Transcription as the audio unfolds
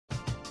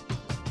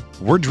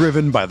We're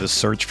driven by the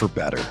search for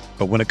better.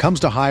 But when it comes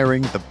to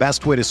hiring, the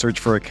best way to search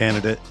for a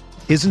candidate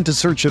isn't to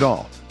search at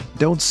all.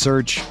 Don't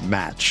search,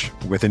 match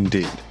with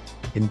Indeed.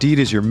 Indeed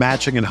is your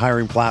matching and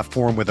hiring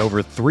platform with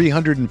over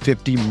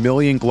 350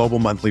 million global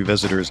monthly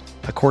visitors,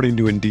 according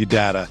to Indeed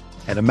data,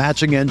 and a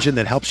matching engine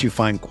that helps you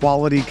find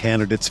quality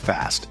candidates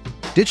fast.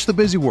 Ditch the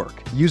busy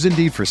work. Use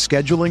Indeed for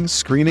scheduling,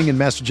 screening, and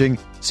messaging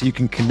so you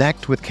can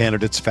connect with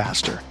candidates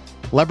faster.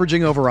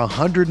 Leveraging over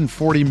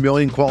 140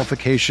 million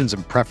qualifications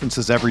and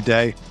preferences every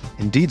day,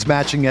 Indeed's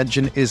matching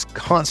engine is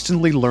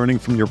constantly learning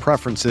from your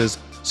preferences,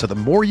 so the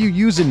more you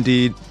use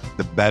Indeed,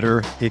 the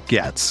better it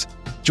gets.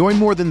 Join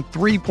more than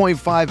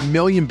 3.5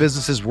 million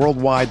businesses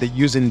worldwide that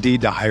use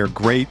Indeed to hire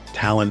great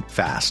talent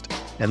fast.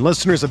 And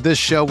listeners of this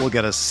show will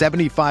get a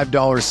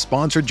 $75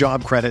 sponsored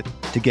job credit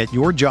to get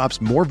your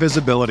jobs more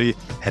visibility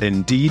at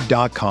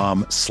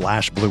Indeed.com/Blue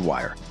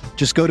Wire.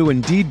 Just go to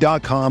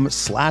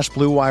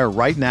Indeed.com/Blue Wire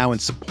right now and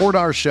support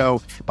our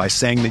show by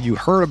saying that you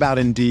heard about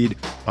Indeed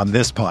on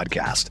this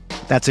podcast.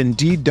 That's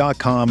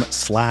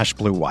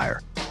Indeed.com/Blue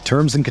Wire.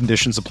 Terms and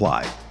conditions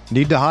apply.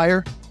 Need to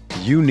hire?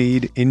 You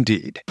need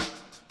Indeed.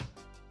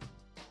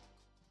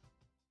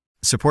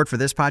 Support for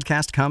this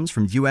podcast comes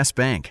from U.S.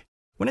 Bank.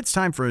 When it's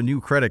time for a new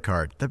credit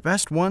card, the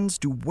best ones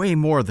do way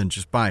more than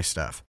just buy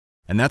stuff.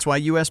 And that's why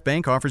U.S.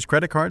 Bank offers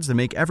credit cards that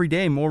make every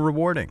day more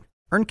rewarding.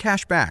 Earn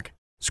cash back,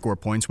 score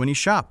points when you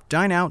shop,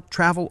 dine out,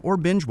 travel, or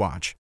binge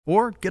watch,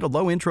 or get a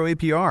low intro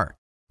APR.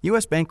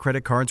 U.S. Bank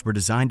credit cards were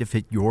designed to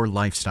fit your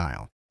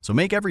lifestyle. So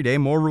make every day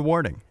more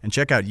rewarding and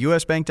check out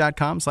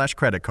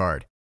usbank.com/credit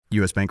card.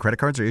 U.S. Bank credit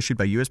cards are issued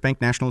by U.S. Bank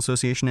National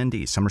Association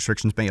ND. Some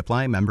restrictions may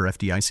apply. Member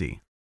FDIC.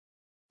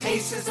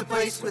 Ace is the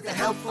place with the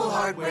helpful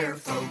hardware,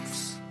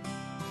 folks.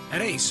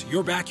 At Ace,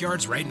 your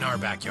backyard's right in our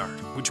backyard,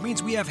 which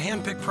means we have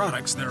hand-picked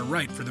products that are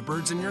right for the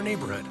birds in your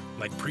neighborhood,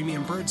 like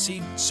premium bird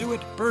seed,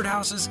 suet,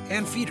 birdhouses,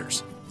 and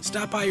feeders.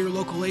 Stop by your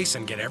local Ace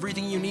and get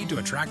everything you need to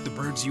attract the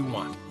birds you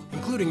want,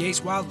 including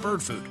Ace Wild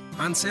Bird Food,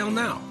 on sale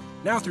now.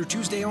 Now through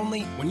Tuesday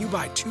only, when you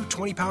buy 2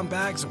 20-pound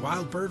bags of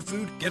wild bird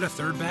food, get a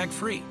third bag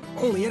free.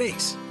 Only at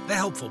Ace, the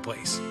helpful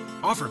place.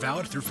 Offer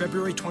valid through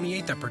February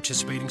 28th at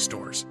participating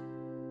stores.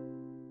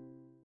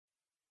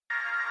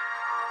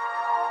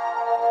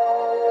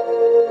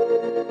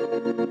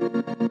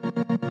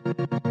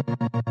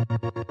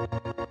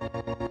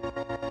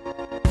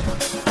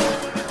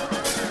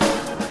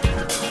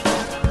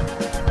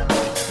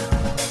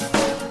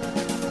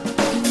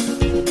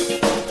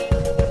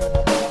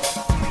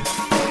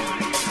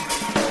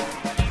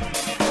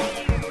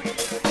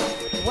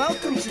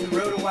 Welcome to the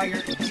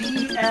RotoWire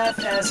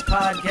DFS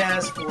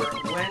podcast for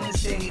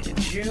Wednesday,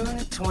 June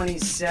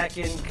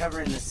 22nd,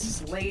 covering the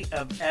slate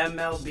of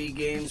MLB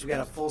games. We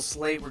got a full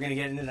slate. We're going to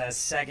get into that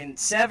second.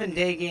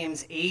 7-day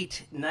games,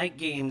 8 night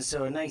games,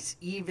 so a nice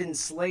even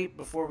slate.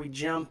 Before we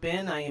jump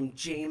in, I am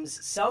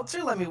James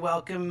Seltzer. Let me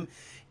welcome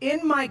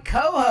in my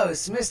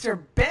co-host, Mr.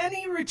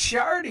 Benny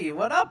Ricciardi.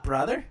 What up,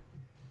 brother?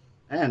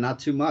 Not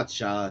too much.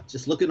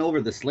 Just looking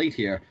over the slate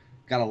here.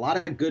 Got a lot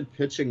of good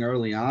pitching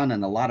early on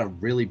and a lot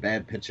of really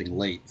bad pitching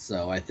late.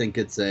 So I think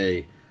it's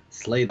a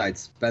slate I'd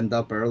spend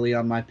up early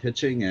on my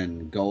pitching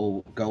and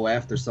go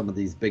after some of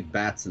these big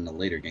bats in the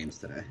later games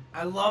today.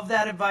 I love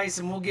that advice,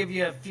 and we'll give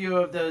you a few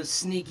of those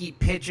sneaky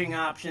pitching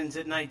options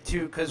at night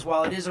too, because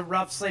while it is a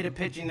rough slate of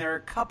pitching, there are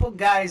a couple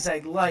guys I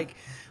like.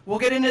 We'll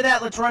get into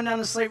that. Let's run down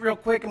the slate real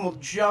quick, and we'll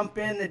jump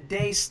in. The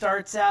day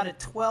starts out at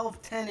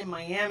 12:10 in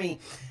Miami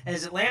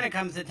as Atlanta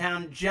comes to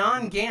town.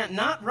 John Gant,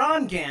 not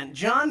Ron Gant,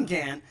 John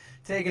Gant,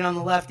 taking on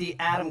the lefty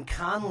Adam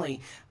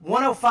Conley.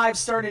 105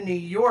 start in New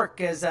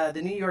York as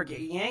the New York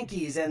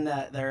Yankees and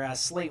their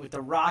slate with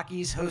the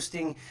Rockies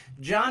hosting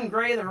John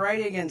Gray, the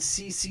righty, against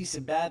CC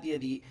Sabathia,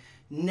 the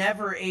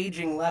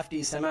never-aging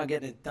lefty, somehow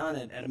getting it done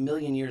at a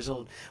million years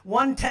old.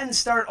 110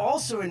 start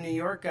also in New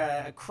York,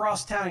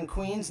 across town in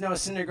Queens. Noah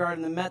Syndergaard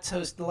and the Mets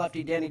host the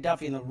lefty Danny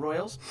Duffy and the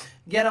Royals.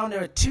 Get on to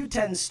a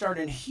 210 start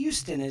in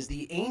Houston as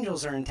the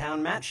Angels are in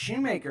town. Matt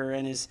Shoemaker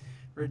and his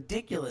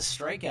ridiculous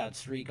strikeout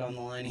streak on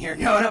the line here,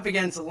 going up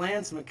against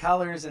Lance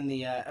McCullers and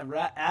the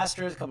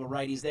Astros, a couple of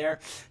righties there.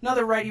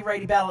 Another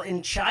righty-righty battle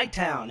in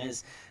Chi-Town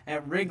as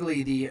at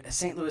Wrigley, the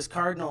St. Louis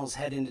Cardinals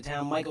head into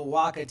town. Michael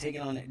Wacha taking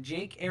on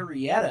Jake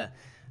Arrieta,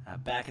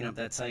 backing up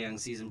that Cy Young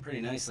season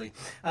pretty nicely.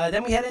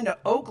 Then we head into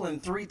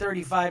Oakland,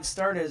 3:35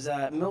 start as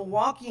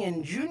Milwaukee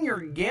and Junior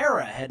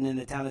Guerra heading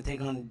into town to take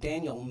on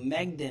Daniel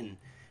Mengden,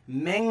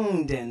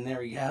 there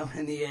we go,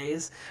 in the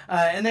A's.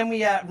 And then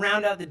we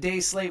round out the day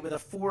slate with a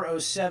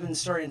 4:07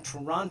 start in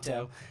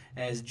Toronto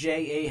as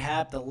J.A.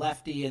 Happ, the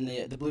lefty, and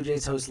the Blue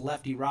Jays host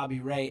lefty Robbie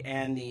Ray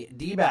and the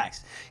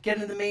D-backs.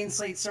 Getting to the main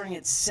slate starting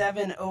at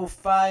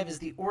 7:05 as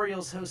the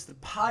Orioles host the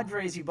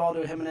Padres.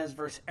 Ubaldo Jimenez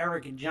versus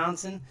Eric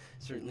Johnson.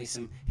 Certainly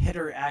some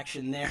hitter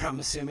action there, I'm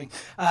assuming.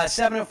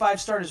 7:05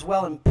 start as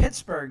well in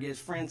Pittsburgh as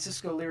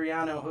Francisco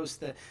Liriano hosts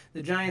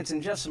the Giants,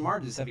 and Jeff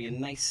Samardzija is having a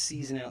nice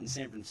season out in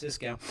San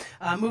Francisco.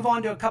 Move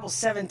on to a couple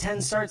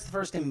 7:10 starts. The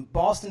first in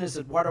Boston as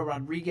Eduardo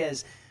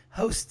Rodriguez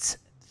hosts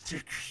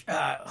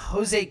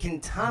Jose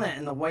Quintana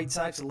and the White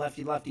Sox, a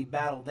lefty-lefty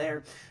battle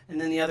there. And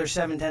then the other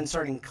 7-10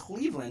 start in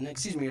Cleveland.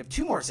 We have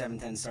two more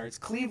 7-10 starts.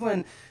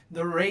 Cleveland,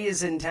 the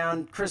Rays in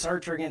town. Chris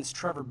Archer against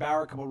Trevor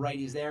Bauer, a couple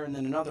righties there. And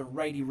then another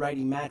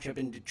righty-righty matchup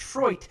in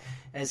Detroit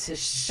as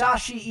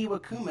Hisashi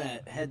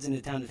Iwakuma heads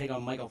into town to take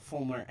on Michael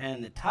Fulmer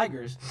and the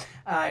Tigers.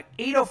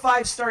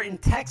 8:05 start in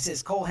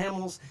Texas. Cole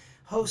Hamels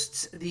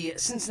hosts the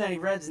Cincinnati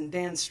Reds and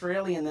Dan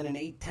Straley. And then an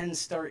 8:10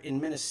 start in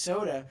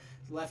Minnesota.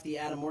 Lefty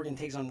Adam Morgan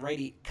takes on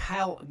righty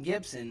Kyle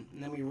Gibson.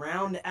 And then we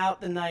round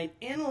out the night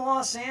in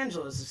Los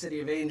Angeles, the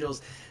City of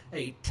Angels,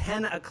 a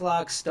 10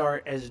 o'clock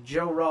start as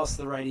Joe Ross,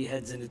 the righty,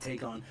 heads in to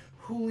take on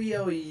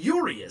Julio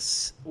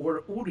Urias,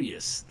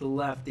 the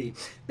lefty.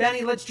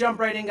 Benny, let's jump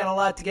right in. Got a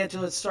lot to get to.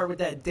 Let's start with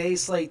that day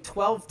slate.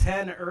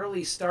 12:10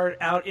 early start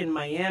out in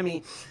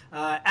Miami.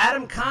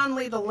 Adam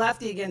Conley, the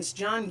lefty, against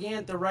John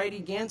Gant, the righty.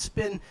 Gant's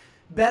been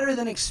better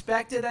than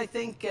expected, I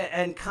think,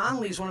 and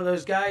Conley's one of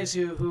those guys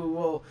who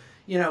will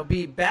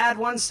be bad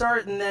one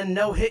start and then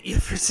no hit you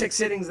for 6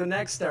 innings the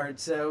next start.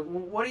 So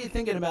what are you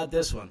thinking about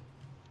this one?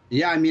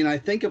 Yeah, I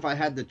think if I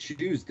had to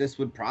choose, this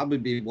would probably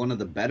be one of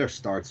the better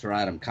starts for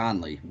Adam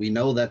Conley. We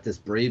know that this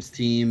Braves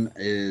team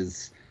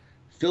is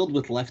filled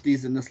with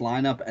lefties in this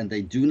lineup, and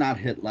they do not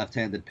hit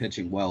left-handed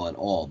pitching well at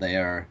all. They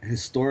are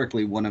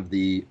historically one of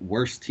the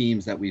worst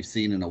teams that we've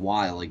seen in a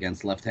while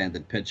against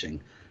left-handed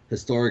pitching.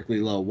 Historically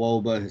low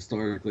WOBA,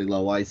 historically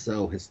low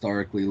ISO,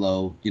 historically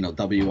low,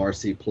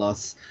 WRC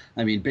plus.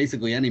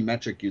 Basically any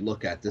metric you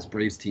look at, this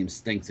Braves team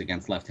stinks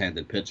against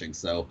left-handed pitching.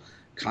 So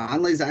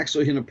Conley's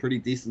actually in a pretty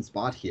decent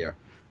spot here.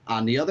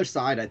 On the other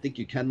side, I think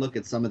you can look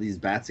at some of these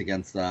bats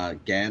against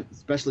Gant,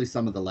 especially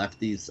some of the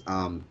lefties.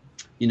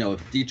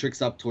 If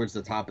Dietrich's up towards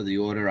the top of the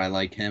order, I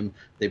like him.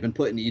 They've been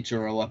putting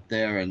Ichiro up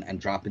there and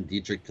dropping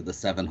Dietrich to the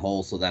 7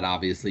 hole, so that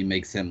obviously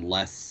makes him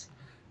less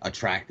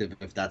attractive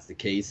if that's the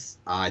case.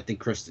 I think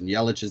Christian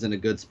Yelich is in a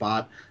good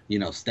spot.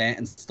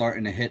 Stanton's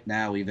starting to hit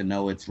now, even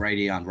though it's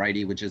righty on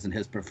righty, which isn't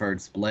his preferred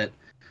split.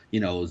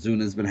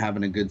 Zuna's been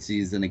having a good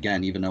season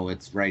again, even though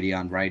it's righty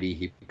on righty.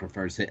 He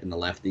prefers hitting the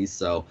lefties.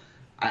 So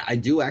I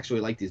do actually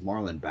like these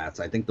Marlin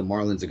bats. I think the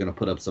Marlins are going to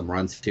put up some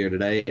runs here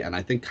today, and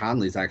I think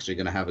Conley's actually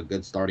going to have a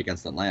good start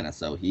against Atlanta.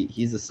 So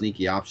he's a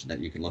sneaky option that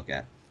you can look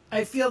at.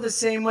 I feel the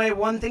same way.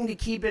 One thing to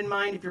keep in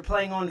mind, if you're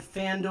playing on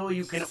FanDuel,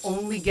 you can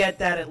only get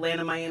that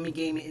Atlanta-Miami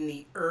game in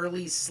the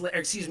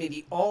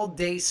the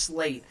all-day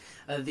slate.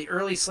 The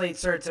early slate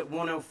starts at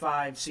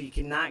 1:05, so you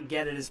cannot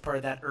get it as part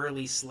of that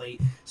early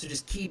slate. So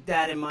just keep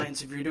that in mind.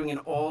 So if you're doing an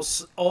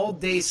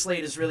all-day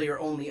slate, is really your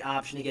only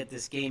option to get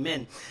this game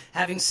in.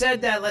 Having said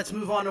that, let's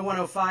move on to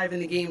 1:05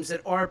 and the games that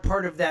are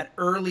part of that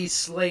early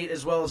slate,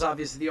 as well as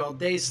obviously the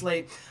all-day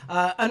slate.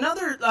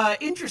 Another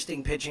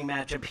interesting pitching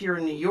matchup here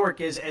in New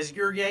York is as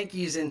your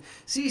Yankees and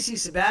CC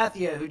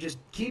Sabathia, who just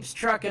keeps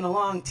trucking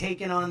along,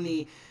 taking on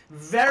the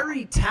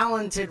very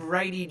talented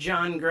righty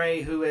John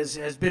Gray, who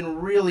has been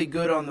really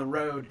good on the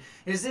road.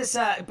 Is this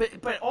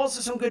but also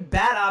some good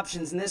bat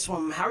options in this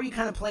one? How are you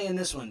kind of playing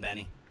this one,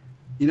 Benny?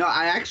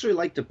 I actually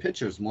like the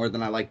pitchers more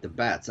than I like the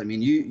bats.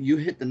 You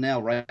hit the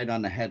nail right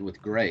on the head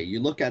with Gray. You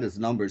look at his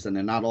numbers and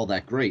they're not all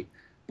that great.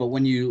 But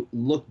when you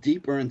look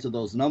deeper into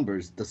those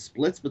numbers, the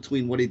splits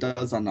between what he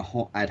does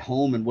at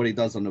home and what he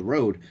does on the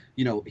road,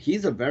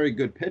 he's a very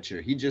good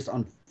pitcher. He just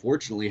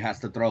unfortunately has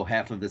to throw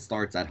half of his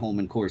starts at home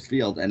in Coors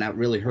Field, and that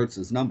really hurts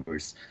his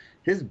numbers.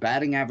 His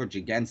batting average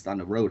against on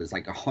the road is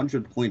like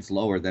 100 points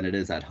lower than it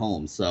is at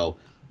home. So,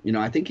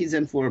 I think he's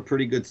in for a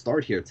pretty good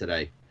start here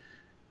today.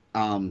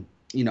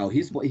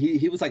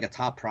 He was like a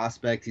top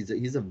prospect.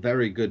 He's a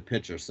very good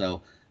pitcher.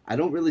 So I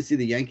don't really see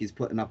the Yankees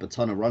putting up a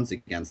ton of runs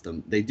against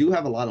him. They do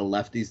have a lot of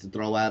lefties to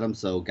throw at him,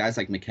 so guys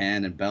like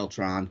McCann and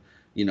Beltran,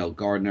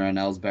 Gardner and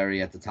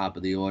Ellsbury at the top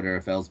of the order,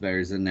 if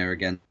Ellsbury's in there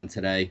again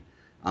today.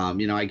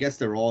 I guess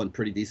they're all in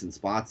pretty decent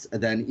spots.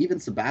 And then even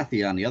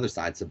Sabathia on the other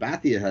side.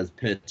 Sabathia has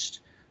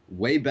pitched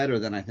way better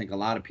than I think a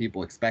lot of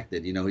people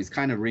expected. He's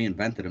kind of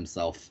reinvented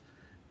himself.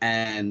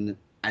 And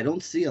I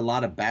don't see a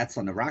lot of bats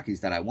on the Rockies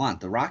that I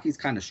want. The Rockies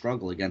kind of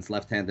struggle against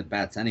left-handed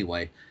bats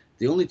anyway.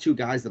 The only two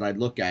guys that I'd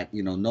look at,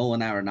 Nolan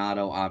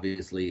Arenado,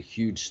 obviously, a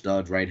huge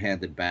stud,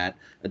 right-handed bat.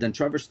 And then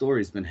Trevor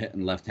Story's been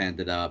hitting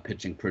left-handed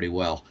pitching pretty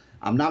well.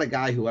 I'm not a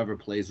guy who ever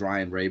plays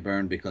Ryan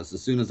Rayburn because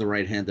as soon as a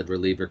right-handed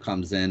reliever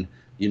comes in,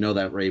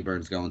 that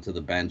Rayburn's going to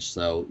the bench.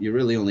 So you're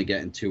really only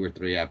getting 2 or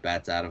 3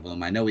 at-bats out of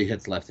him. I know he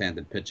hits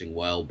left-handed pitching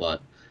well,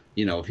 but,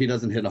 if he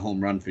doesn't hit a home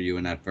run for you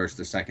in that first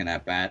or second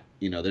at-bat,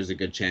 there's a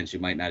good chance you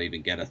might not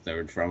even get a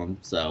third from him.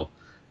 So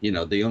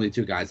the only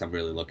 2 guys I'm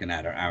really looking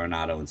at are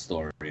Arenado and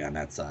Story on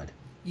that side.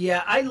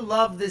 Yeah, I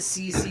love the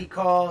CC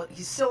call.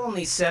 He's still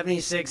only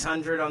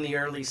 7,600 on the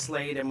early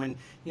slate, and when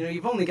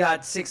you've only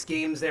got 6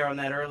 games there on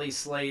that early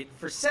slate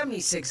for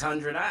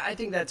 7,600, I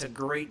think that's a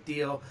great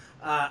deal.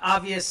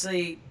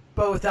 Obviously,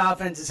 both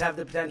offenses have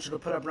the potential to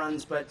put up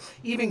runs, but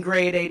even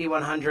Gray at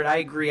 8,100, I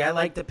agree. I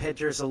like the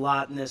pitchers a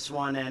lot in this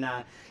one, and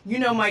you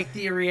know my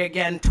theory,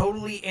 again,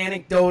 totally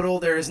anecdotal.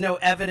 There is no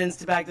evidence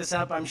to back this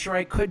up. I'm sure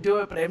I could do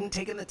it, but I haven't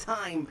taken the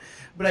time.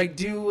 But I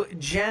do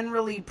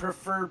generally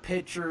prefer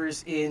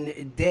pitchers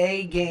in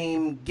day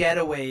game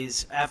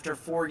getaways after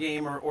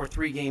 4-game or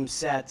 3-game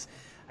sets.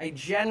 I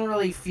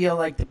generally feel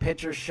like the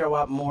pitchers show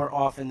up more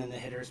often than the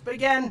hitters. But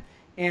again,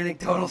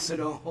 anecdotal, so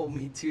don't hold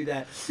me to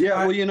that. Yeah,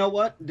 well, you know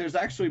what? There's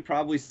actually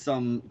probably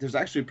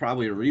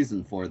a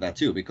reason for that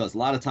too, because a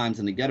lot of times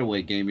in the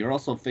getaway game, you're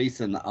also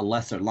facing a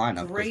lesser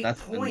lineup. Great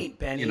point,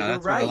 Benny.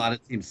 That's right. where a lot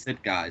of teams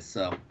sit guys.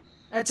 So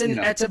that's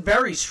a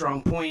very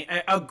strong point.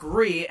 I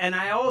agree, and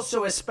I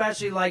also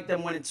especially like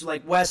them when it's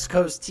like West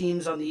Coast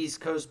teams on the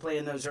East Coast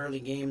playing those early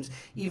games,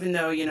 even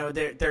though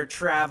they're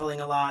traveling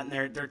a lot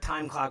and their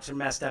time clocks are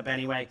messed up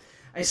anyway.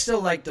 I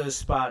still like those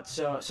spots.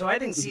 So I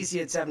think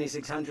CC at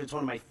 7,600 is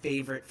one of my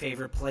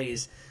favorite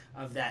plays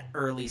of that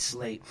early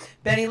slate.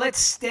 Benny, let's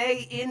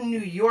stay in New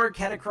York,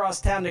 head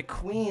across town to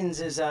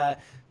Queens. Is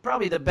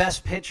probably the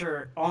best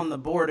pitcher on the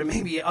board, and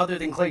maybe other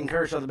than Clayton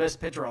Kershaw, the best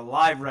pitcher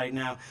alive right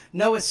now.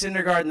 Noah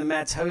Syndergaard and the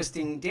Mets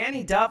hosting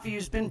Danny Duffy,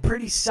 who's been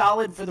pretty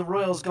solid for the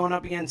Royals going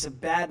up against a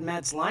bad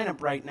Mets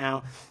lineup right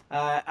now.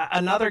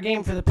 Another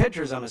game for the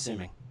pitchers, I'm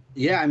assuming.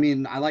 Yeah, I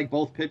mean, I like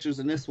both pitchers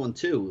in this one,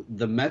 too.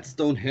 The Mets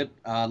don't hit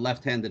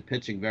left-handed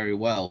pitching very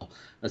well,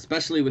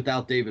 especially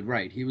without David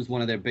Wright. He was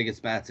one of their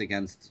biggest bats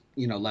against,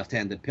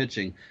 left-handed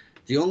pitching.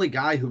 The only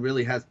guy who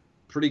really has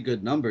pretty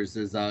good numbers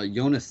is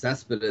Yoenis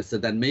Cespedes,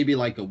 and then maybe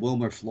like a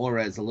Wilmer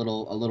Flores a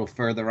little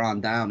further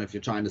on down if you're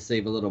trying to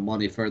save a little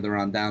money further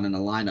on down in the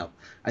lineup.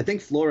 I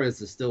think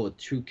Flores is still a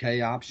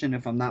 2K option,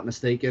 if I'm not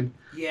mistaken.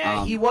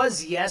 Yeah, he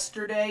was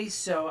yesterday,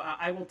 so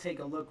I will take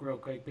a look real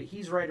quick, but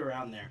he's right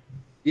around there.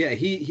 Yeah,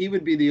 he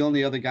would be the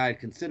only other guy I'd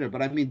consider.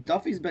 But, I mean,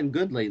 Duffy's been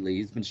good lately.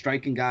 He's been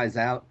striking guys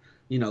out,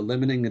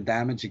 limiting the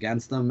damage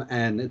against them.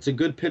 And it's a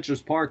good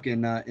pitcher's park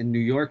in New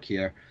York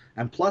here.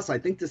 And plus, I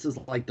think this is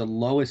like the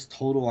lowest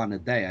total on the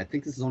day. I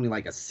think this is only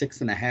like a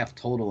 6.5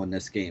 total in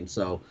this game.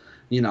 So,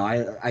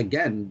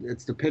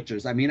 it's the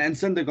pitchers. I mean, and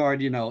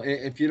Syndergaard,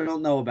 if you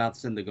don't know about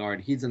Syndergaard,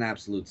 he's an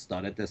absolute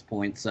stud at this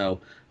point. So,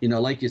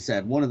 like you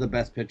said, one of the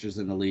best pitchers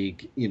in the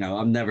league.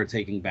 I'm never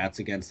taking bats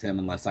against him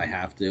unless I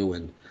have to.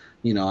 And,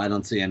 I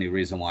don't see any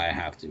reason why I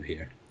have to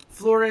here.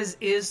 Flores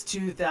is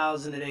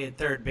 2,000 today at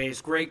third base.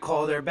 Great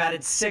call there.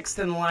 Batted 6th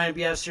in the lineup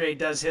yesterday.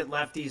 Does hit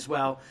lefties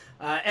well.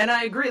 And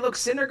I agree. Look,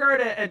 Syndergaard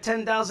at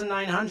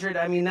 10,900.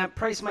 I mean, that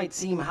price might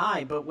seem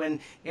high, but when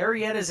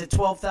Arrieta's at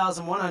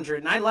 12,100,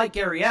 and I like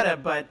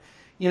Arrieta, but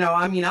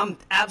I'm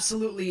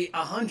absolutely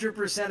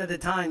 100% of the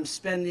time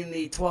spending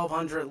the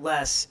 1,200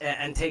 less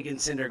and taking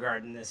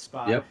Syndergaard in this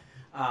spot. Yep.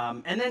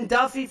 And then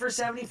Duffy for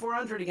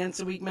 7,400 against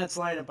the weak Mets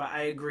lineup.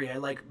 I agree. I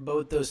like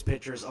both those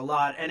pitchers a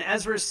lot. And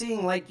as we're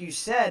seeing, like you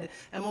said,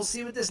 and we'll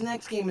see with this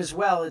next game as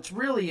well, it's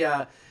really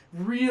a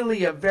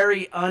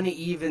very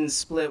uneven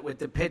split with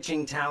the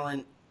pitching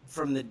talent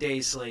from the day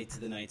slate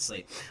to the night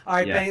slate. All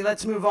right, yeah. Benny,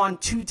 let's move on.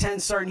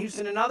 2:10 start in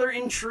Houston. Another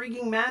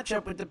intriguing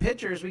matchup with the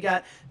pitchers. We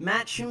got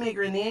Matt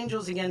Shoemaker and the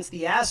Angels against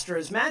the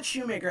Astros. Matt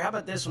Shoemaker, how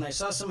about this one? I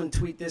saw someone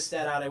tweet this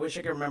stat out. I wish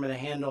I could remember the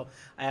handle.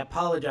 I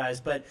apologize.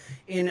 But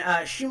in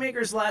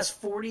Shoemaker's last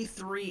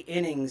 43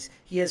 innings,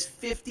 he has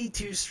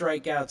 52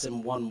 strikeouts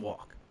and 1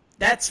 walk.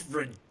 That's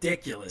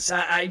ridiculous.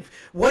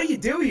 What do you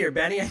do here,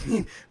 Benny? I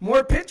mean,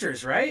 more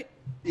pitchers, right?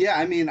 Yeah,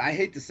 I mean, I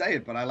hate to say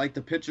it, but I like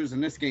the pitchers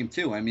in this game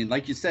too. I mean,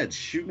 like you said,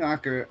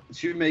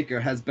 Shoemaker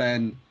has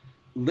been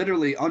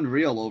literally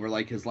unreal over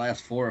like his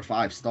last 4 or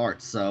 5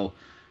 starts. So,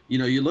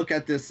 you look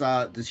at this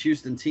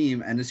Houston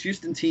team, and this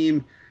Houston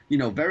team,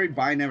 very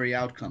binary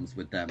outcomes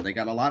with them. They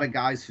got a lot of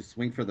guys who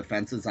swing for the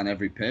fences on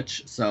every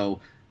pitch. So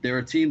they're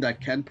a team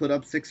that can put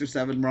up 6 or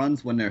 7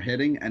 runs when they're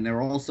hitting, and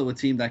they're also a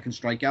team that can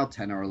strike out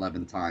 10 or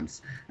 11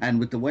 times. And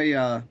with the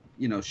way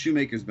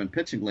Shoemaker's been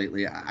pitching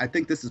lately, I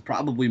think this is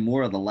probably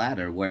more of the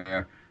latter,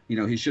 where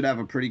he should have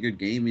a pretty good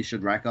game. He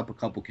should rack up a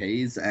couple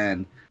Ks,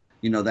 and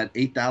that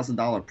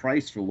 $8,000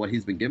 price for what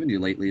he's been giving you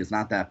lately is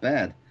not that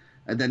bad.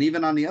 And then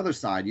even on the other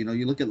side, you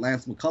look at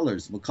Lance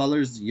McCullers.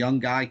 McCullers, young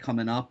guy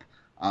coming up.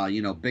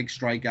 Big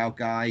strikeout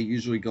guy,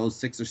 usually goes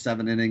 6 or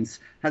 7 innings,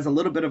 has a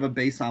little bit of a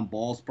base on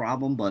balls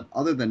problem, but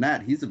other than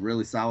that, he's a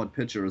really solid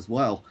pitcher as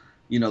well.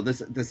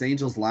 This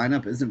Angels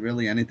lineup isn't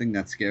really anything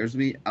that scares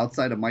me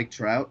outside of Mike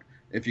Trout,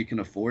 if you can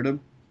afford him.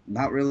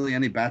 Not really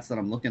any bats that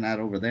I'm looking at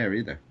over there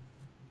either.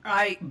 All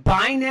right,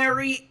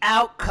 binary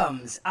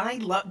outcomes. I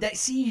love that.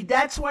 See,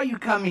 that's why you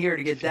come here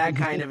to get that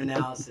kind of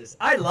analysis.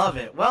 I love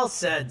it. Well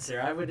said,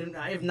 sir.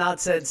 I have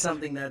not said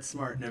something that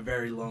smart in a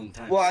very long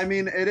time. Well, I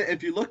mean,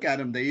 if you look at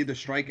them, they either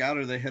strike out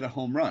or they hit a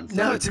home run. So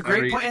no, it's a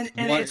great point.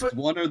 And it's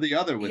one or the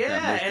other with them.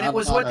 Yeah, and it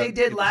was what they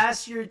did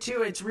last year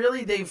too. It's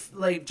really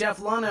Jeff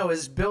Luhnow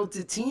has built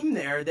a team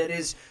there that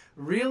is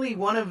really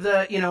one of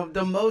the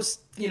the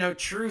most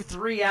true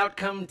 3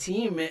 outcome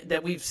team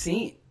that we've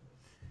seen.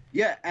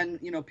 Yeah, and,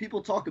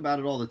 people talk about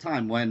it all the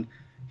time. When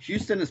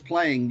Houston is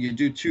playing, you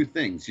do 2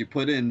 things. You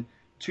put in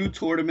 2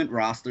 tournament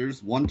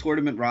rosters. 1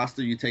 tournament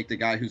roster, you take the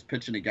guy who's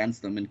pitching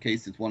against them in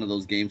case it's one of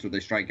those games where they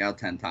strike out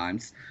 10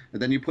 times.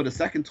 And then you put a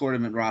 2nd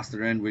tournament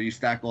roster in where you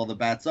stack all the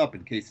bats up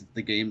in case it's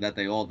the game that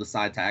they all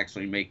decide to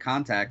actually make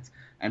contact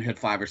and hit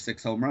 5 or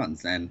 6 home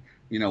runs. And,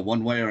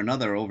 one way or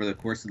another over the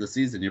course of the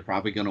season, you're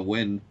probably going to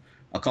win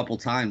a couple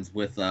times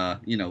with,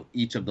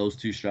 each of those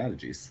 2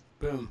 strategies.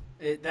 Boom.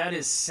 That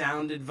is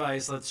sound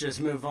advice. Let's just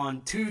move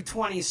on.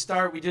 2:20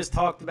 start. We just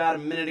talked about a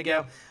minute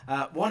ago.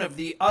 One of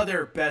the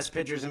other best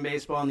pitchers in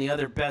baseball and the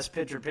other best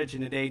pitcher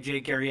pitching today,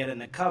 Jake Arrieta and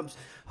the Cubs,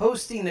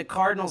 hosting the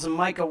Cardinals and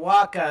Micah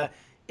Wacha.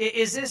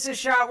 Is this a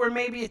shot where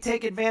maybe you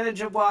take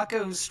advantage of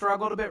Wacha, who's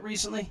struggled a bit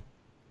recently?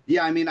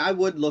 Yeah, I mean, I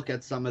would look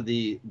at some of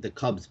the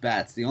Cubs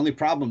bats. The only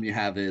problem you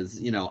have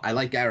is, I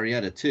like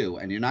Arrieta too,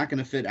 and you're not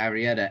going to fit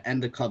Arrieta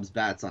and the Cubs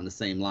bats on the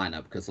same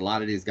lineup because a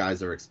lot of these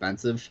guys are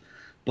expensive.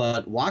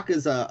 But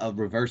Wacha's a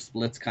reverse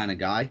splits kind of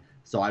guy,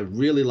 so I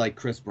really like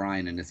Chris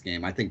Bryan in this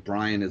game. I think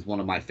Bryan is one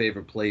of my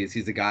favorite plays.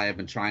 He's a guy I've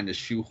been trying to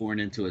shoehorn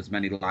into as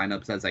many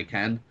lineups as I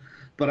can.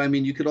 But, I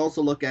mean, you could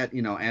also look at,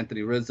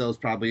 Anthony Rizzo's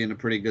probably in a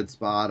pretty good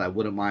spot. I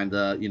wouldn't mind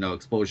the,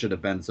 exposure to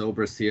Ben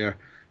Zobrist here.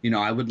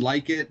 I would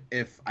like it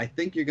if I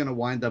think you're going to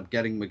wind up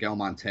getting Miguel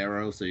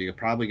Montero, so you're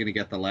probably going to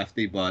get the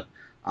lefty. But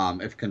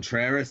if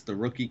Contreras, the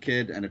rookie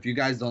kid, and if you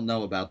guys don't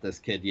know about this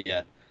kid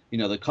yet,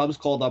 the Cubs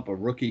called up a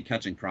rookie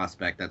catching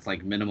prospect that's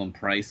like minimum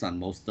price on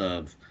most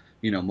of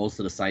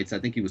the sites. I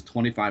think he was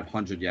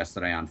 $2,500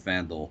 yesterday on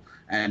FanDuel.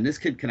 And this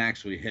kid can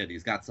actually hit.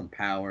 He's got some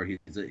power.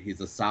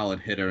 He's a solid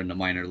hitter in the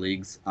minor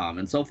leagues.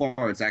 And so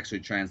far, it's actually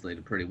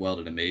translated pretty well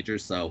to the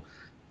majors. So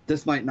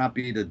this might not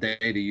be the day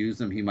to use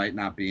him. He might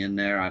not be in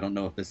there. I don't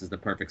know if this is the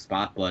perfect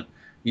spot, but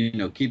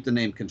keep the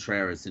name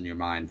Contreras in your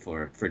mind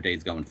for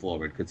days going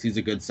forward because he's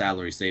a good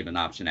salary saving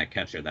option at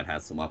catcher that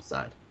has some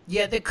upside.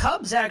 Yeah, the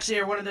Cubs actually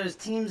are one of those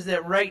teams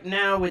that right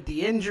now with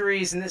the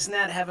injuries and this and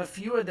that have a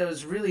few of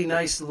those really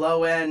nice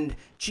low-end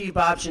cheap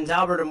options.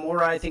 Albert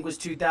Amora, I think, was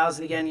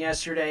 $2,000 again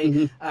yesterday.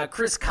 Mm-hmm.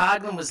 Chris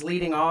Coghlan was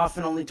leading off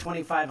and only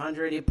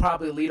 $2,500. He'd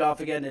probably lead off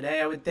again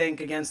today, I would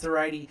think, against the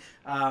righty.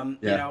 And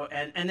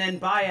then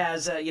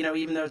Baez,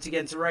 even though it's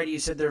against the righty, you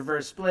said they're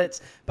reverse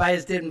splits.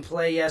 Baez didn't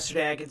play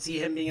yesterday. I could see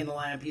him being in the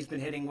lineup. He's been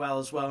hitting well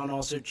as well and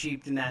also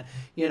cheap in that,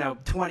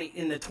 20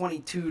 in the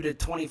 22 to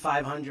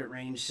 2,500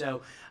 range.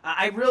 So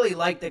I really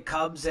like the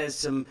Cubs as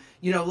some,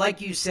 like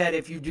you said,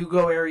 if you do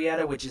go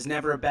Arrieta, which is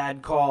never a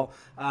bad call,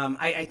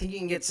 I think you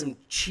can get some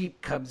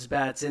cheap Cubs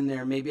bats in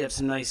there, maybe have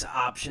some nice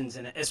options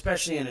in it,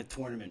 especially in a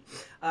tournament.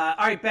 All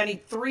right,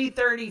 Benny,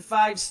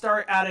 3:35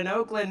 start out in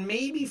Oakland.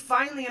 Maybe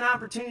finally an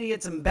opportunity to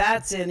get some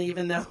bats in,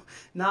 even though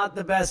not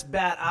the best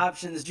bat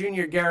options.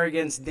 Junior Guerra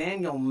against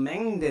Daniel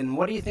Mengden.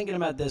 What are you thinking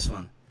about this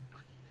one?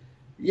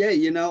 Yeah,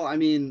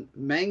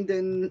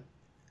 Mengden,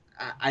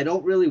 I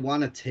don't really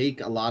want to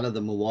take a lot of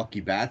the Milwaukee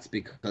bats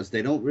because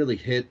they don't really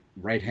hit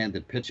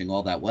right-handed pitching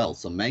all that well.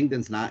 So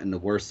Mengden's not in the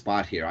worst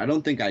spot here. I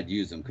don't think I'd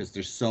use him because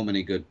there's so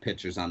many good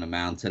pitchers on the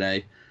mound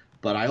today.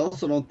 But I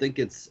also don't think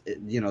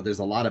there's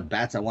a lot of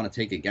bats I want to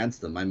take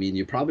against them. I mean,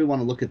 you probably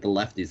want to look at the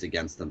lefties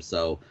against them.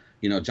 So,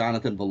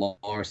 Jonathan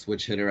Villar,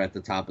 switch hitter at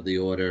the top of the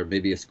order,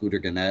 maybe a Scooter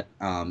Gennett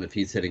if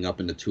he's hitting up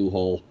in the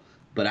 2-hole.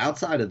 But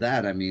outside of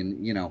that, I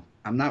mean,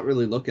 I'm not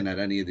really looking at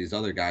any of these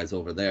other guys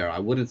over there. I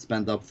wouldn't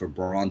spend up for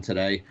Braun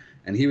today,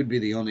 and he would be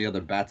the only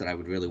other bat that I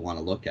would really want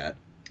to look at.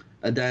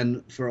 And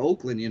then for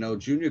Oakland,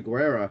 Junior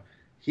Guerra,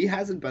 he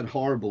hasn't been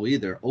horrible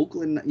either.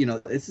 Oakland,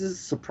 this is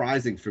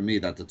surprising for me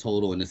that the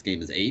total in this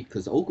game is 8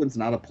 because Oakland's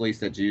not a place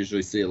that you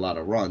usually see a lot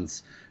of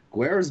runs.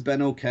 Guerra's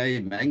been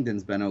okay.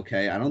 Mengden's been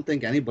okay. I don't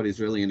think anybody's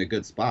really in a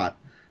good spot.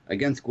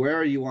 Against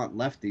Guerra, you want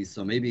lefties,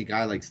 so maybe a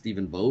guy like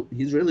Stephen Vogt.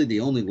 He's really the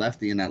only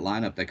lefty in that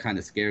lineup that kind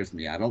of scares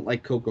me. I don't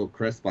like Coco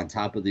Crisp on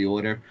top of the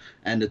order.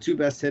 And the 2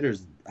 best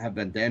hitters have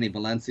been Danny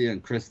Valencia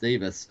and Chris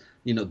Davis.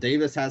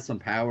 Davis has some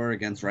power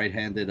against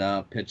right-handed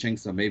pitching,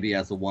 so maybe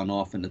as a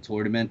one-off in the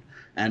tournament.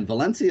 And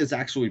Valencia has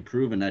actually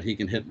proven that he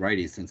can hit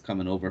righties since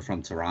coming over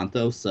from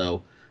Toronto.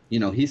 So,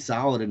 he's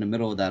solid in the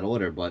middle of that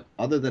order. But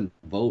other than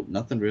Vogt,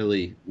 nothing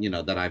really,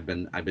 that I've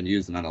been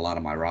using on a lot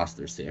of my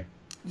rosters here.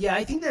 Yeah,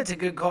 I think that's a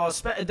good call.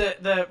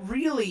 The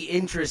really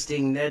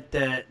interesting that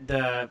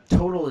the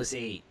total is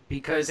 8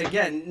 because,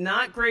 again,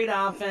 not great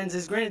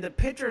offenses. Granted, the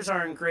pitchers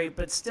aren't great,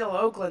 but still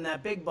Oakland,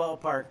 that big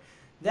ballpark,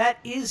 that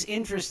is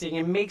interesting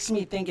and makes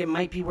me think it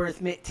might be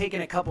worth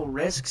taking a couple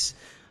risks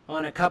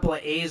on a couple of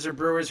A's or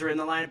Brewers who are in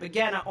the lineup.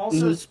 Again,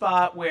 also a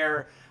spot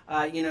where,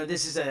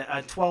 this is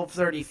a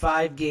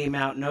 12:35 game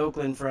out in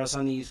Oakland for us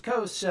on the East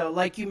Coast. So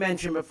like you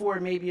mentioned before,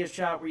 maybe a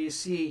shot where you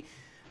see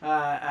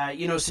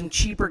some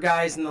cheaper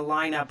guys in the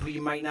lineup who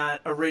you might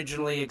not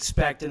originally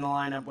expect in the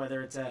lineup,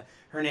 whether it's a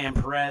Hernan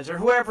Perez or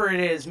whoever it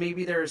is.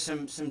 Maybe there are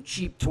some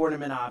cheap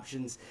tournament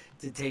options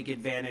to take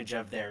advantage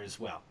of there as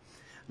well.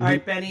 All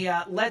right, Benny,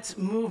 let's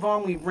move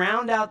on. We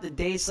round out the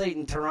day slate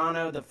in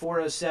Toronto, the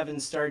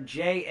 4:07 start.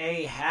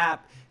 J.A.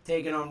 Happ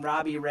taking on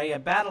Robbie Ray, a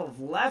battle of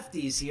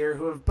lefties here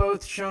who have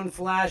both shown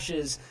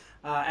flashes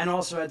and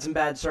also had some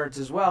bad starts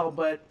as well.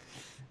 But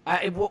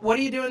what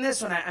do you do in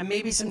this one?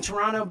 Maybe some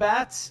Toronto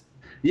bats?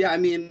 Yeah, I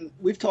mean,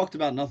 we've talked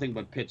about nothing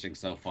but pitching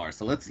so far,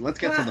 so let's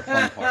get to the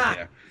fun part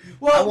here.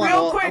 Well,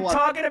 real quick,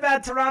 talking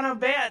about Toronto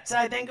bats,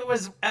 I think it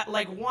was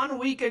like 1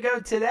 week ago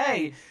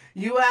today,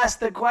 you asked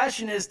the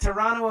question, is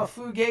Toronto a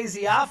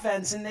fugazi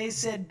offense? And they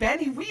said,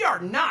 Benny, we are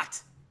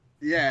not.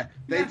 Yeah,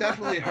 they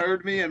definitely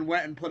heard me and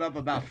went and put up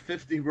about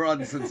 50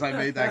 runs since I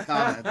made that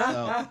comment.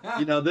 So,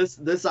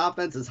 this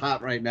offense is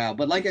hot right now.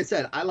 But like I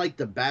said, I like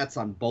the bats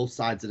on both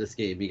sides of this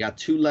game. You got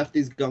two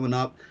lefties going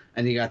up,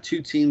 and you got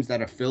two teams that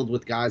are filled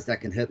with guys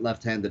that can hit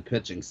left-handed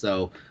pitching.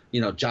 So,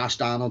 Josh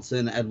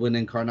Donaldson, Edwin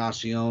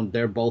Encarnacion,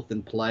 they're both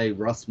in play.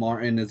 Russ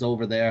Martin is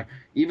over there.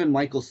 Even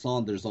Michael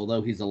Saunders,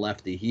 although he's a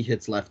lefty, he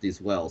hits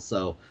lefties well.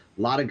 So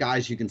a lot of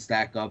guys you can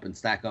stack up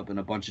in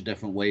a bunch of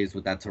different ways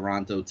with that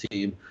Toronto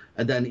team.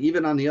 And then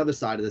even on the other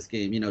side of this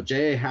game,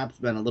 J.A. Happ's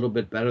been a little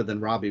bit better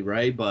than Robbie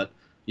Ray, but,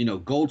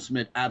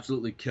 Goldschmidt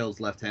absolutely kills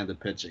left-handed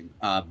pitching.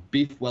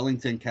 Beef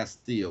Wellington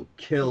Castillo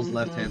kills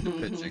left-handed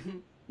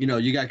pitching.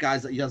 You got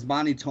guys like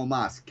Yasmani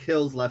Tomas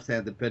kills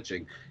left-handed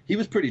pitching. He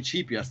was pretty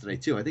cheap yesterday,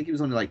 too. I think he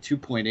was only like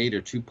 2.8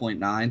 or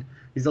 2.9.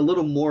 He's a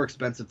little more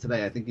expensive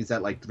today. I think he's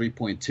at like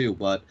 3.2.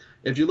 But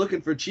if you're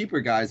looking for cheaper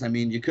guys, I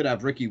mean, you could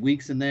have Ricky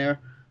Weeks in there.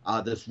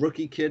 This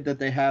rookie kid that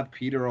they have,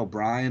 Peter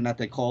O'Brien, that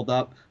they called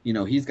up,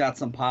 he's got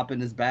some pop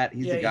in his bat.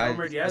 He's a guy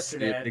homered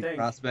yesterday, a big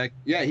prospect.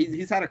 Yeah,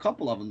 he's had a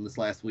couple of them this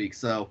last week.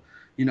 So,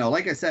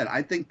 like I said,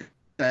 I think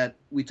that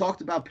we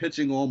talked about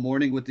pitching all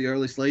morning with the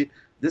early slate.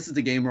 This is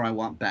the game where I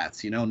want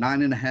bats.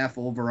 9.5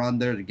 over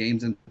under. The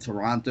game's in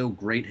Toronto,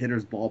 great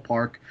hitters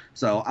ballpark.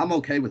 So I'm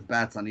okay with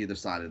bats on either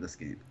side of this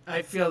game.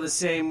 I feel the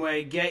same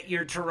way. Get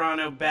your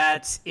Toronto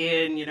bats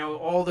in.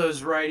 All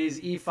those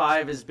righties.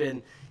 E5 has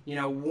been,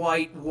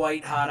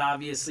 white hot.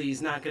 Obviously,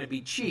 he's not going to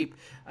be cheap.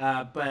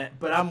 But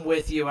I'm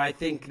with you. I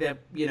think that,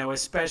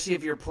 especially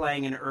if you're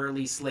playing an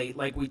early slate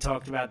like we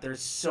talked about,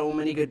 there's so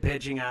many good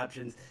pitching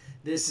options.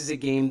 This is a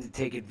game to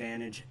take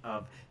advantage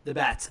of the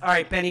bats. All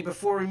right, Benny,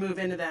 before we move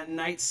into that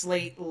night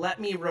slate,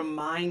 let me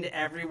remind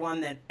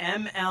everyone that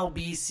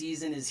MLB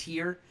season is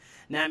here.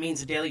 And that means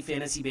the daily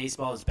fantasy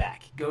baseball is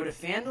back. Go to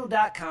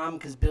FanDuel.com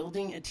because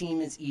building a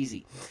team is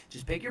easy.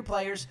 Just pick your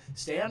players,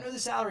 stay under the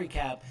salary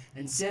cap,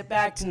 and sit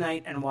back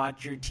tonight and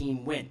watch your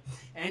team win.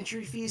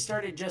 Entry fees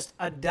start at just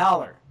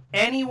 $1.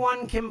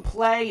 Anyone can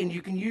play, and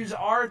you can use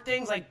our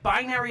things like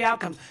binary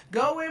outcomes.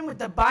 Go in with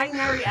the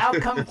binary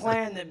outcome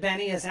plan that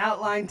Benny has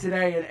outlined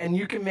today, and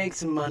you can make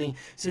some money.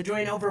 So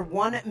join over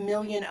 1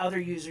 million other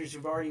users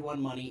who've already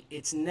won money.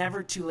 It's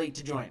never too late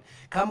to join.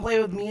 Come play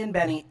with me and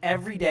Benny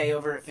every day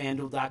over at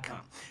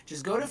FanDuel.com.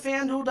 Just go to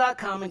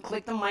FanDuel.com and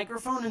click the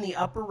microphone in the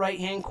upper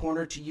right-hand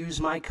corner to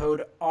use my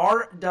code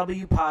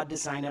RWPOD to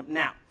sign up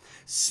now.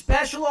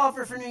 Special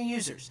offer for new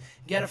users.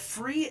 Get a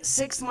free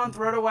 6-month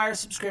RotoWire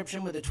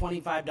subscription with a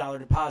 $25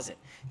 deposit.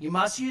 You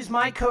must use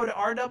my code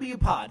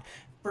RWPOD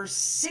for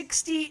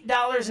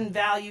 $60 in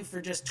value for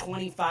just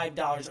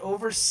 $25.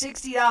 Over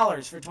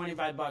 $60 for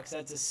 $25.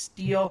 That's a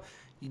steal.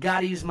 You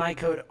got to use my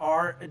code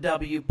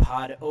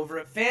RWPOD over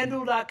at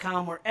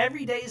FanDuel.com, where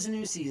every day is a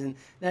new season.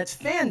 That's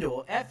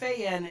FanDuel,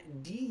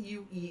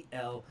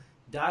 FanDuel.com.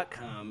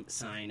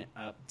 Sign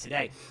up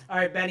today. All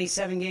right, Benny,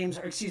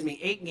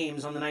 8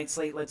 games on the night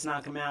slate. Let's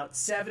knock them out.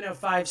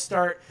 7:05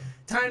 start.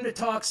 Time to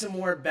talk some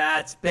more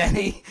bats,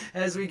 Benny,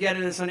 as we get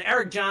into this one.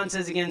 Eric John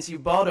says against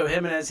Ubaldo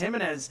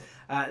Jimenez.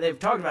 They've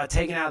talked about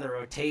taking out the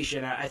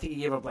rotation. I think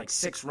he gave up like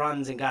 6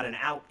 runs and got an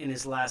out in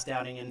his last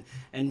outing,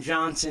 and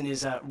Johnson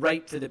is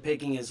ripe for the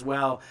picking as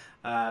well.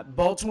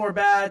 Baltimore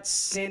bats,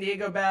 San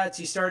Diego bats,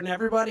 you starting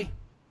everybody?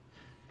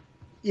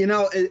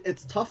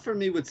 It's tough for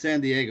me with San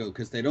Diego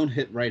because they don't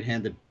hit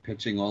right-handed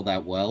pitching all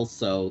that well.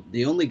 So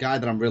the only guy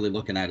that I'm really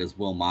looking at is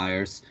Will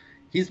Myers.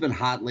 He's been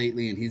hot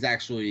lately, and he's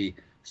actually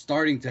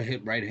starting to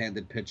hit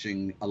right-handed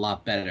pitching a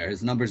lot better.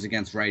 His numbers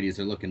against righties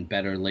are looking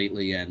better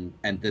lately and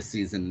this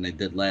season than they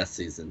did last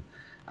season.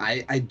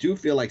 I do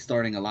feel like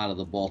starting a lot of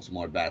the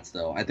Baltimore bats,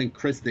 though. I think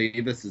Chris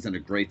Davis is in a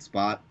great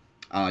spot.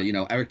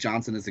 Eric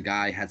Johnson is a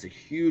guy, has a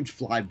huge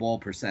fly ball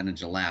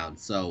percentage allowed.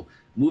 So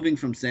moving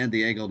from San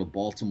Diego to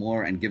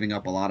Baltimore and giving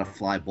up a lot of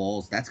fly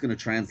balls, that's going to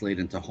translate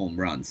into home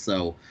runs.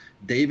 So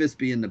Davis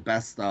being the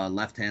best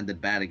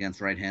left-handed bat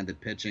against right-handed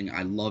pitching,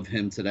 I love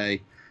him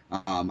today.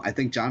 I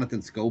think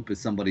Jonathan Scope is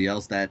somebody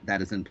else that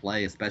is in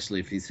play, especially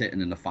if he's hitting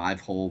in the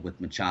 5-hole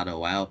with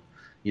Machado out.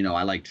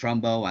 I like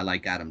Trumbo. I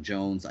like Adam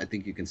Jones. I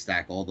think you can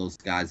stack all those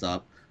guys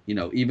up.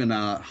 Even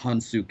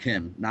Hyun-Soo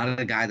Kim, not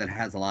a guy that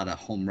has a lot of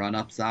home run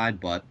upside,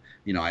 but,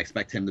 I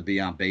expect him to be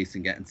on base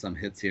and getting some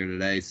hits here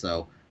today.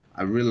 So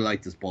I really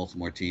like this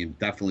Baltimore team.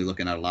 Definitely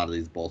looking at a lot of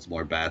these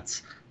Baltimore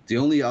bats. The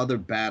only other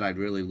bat I'd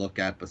really look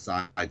at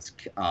besides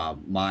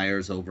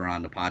Myers over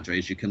on the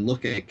Padres, you can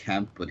look at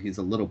Kemp, but he's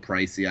a little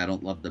pricey. I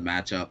don't love the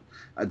matchup.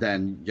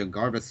 Then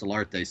Yangervis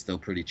Solarte is still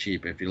pretty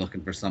cheap if you're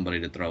looking for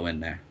somebody to throw in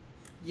there.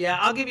 Yeah,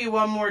 I'll give you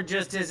one more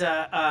just as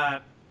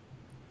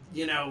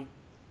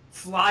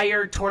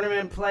flyer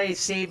tournament play,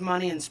 save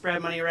money and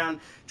spread money around.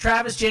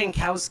 Travis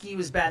Jankowski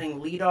was batting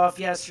leadoff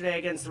yesterday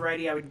against the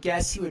righty. I would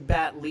guess he would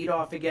bat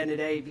leadoff again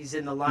today if he's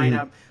in the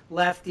lineup.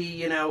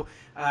 Lefty,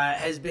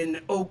 has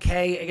been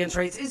okay against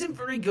righties. Isn't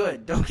very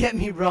good, don't get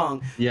me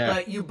wrong. Yeah.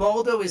 But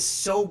Ubaldo is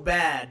so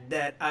bad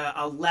that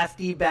a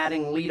lefty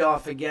batting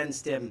leadoff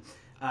against him,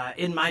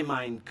 in my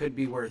mind, could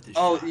be worth a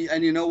shot.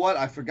 And you know what?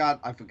 I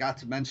forgot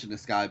to mention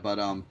this guy,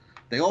 but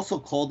they also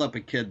called up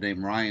a kid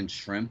named Ryan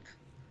Shrimp.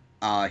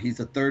 He's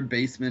a third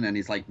baseman, and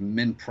he's like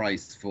min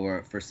priced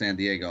for San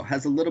Diego.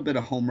 Has a little bit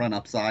of home run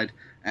upside,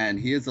 and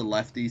he is a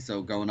lefty,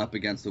 so going up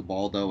against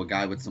Ubaldo, a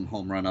guy with some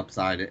home run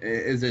upside,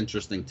 is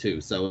interesting too.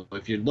 So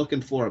if you're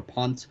looking for a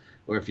punt,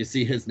 or if you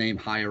see his name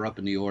higher up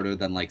in the order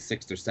than like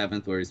 6th or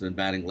 7th, where he's been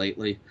batting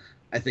lately,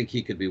 I think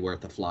he could be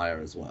worth a flyer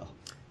as well.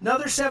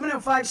 Another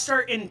 7:05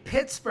 start in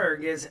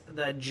Pittsburgh as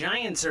the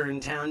Giants are in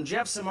town.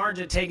 Jeff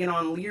Samardzija taking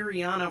on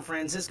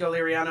Francisco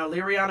Liriano.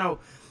 Liriano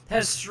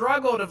has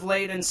struggled of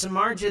late, and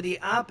Samardzija the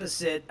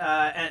opposite,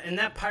 and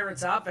that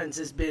Pirates offense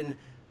has been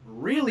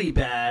really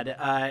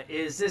bad.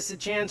 Is this a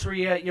chance where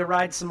you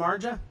ride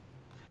Samardzija?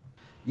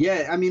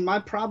 Yeah, I mean, my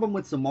problem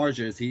with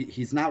Samardzija is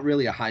he's not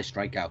really a high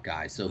strikeout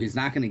guy, so he's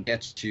not going to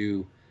get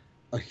you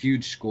a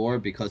huge score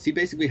because he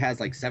basically has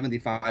like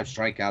 75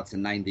 strikeouts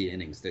in 90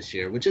 innings this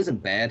year, which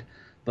isn't bad,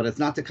 but it's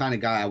not the kind of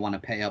guy I want to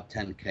pay up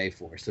 $10K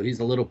for, so he's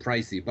a little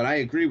pricey. But I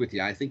agree with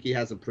you. I think he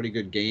has a pretty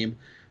good game.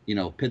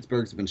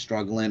 Pittsburgh's been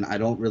struggling. I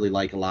don't really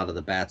like a lot of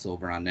the bats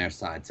over on their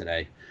side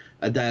today.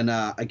 And then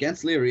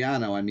against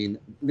Liriano, I mean,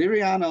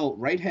 Liriano,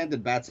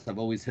 right-handed bats have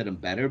always hit him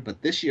better,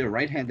 but this year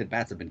right-handed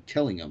bats have been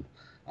killing him,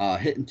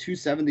 hitting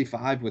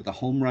 275 with a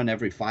home run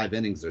every 5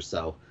 innings or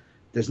so.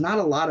 There's not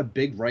a lot of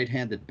big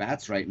right-handed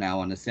bats right now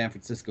on the San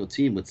Francisco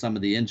team with some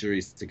of the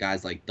injuries to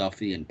guys like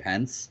Duffy and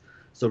Pence.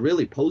 So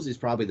really, Posey's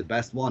probably the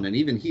best one, and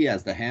even he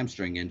has the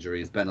hamstring injury.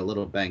 He's been a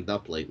little banged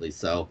up lately,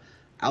 so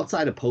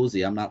outside of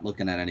Posey, I'm not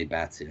looking at any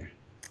bats here.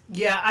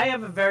 Yeah, I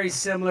have a very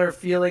similar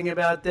feeling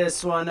about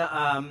this one.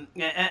 And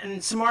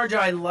Samardzija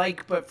I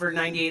like, but for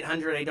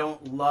 9,800 I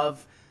don't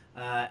love.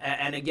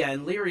 And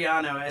again,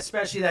 Liriano,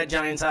 especially that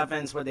Giants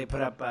offense where they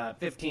put up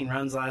 15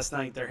 runs last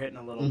night, they're hitting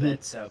a little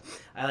bit, so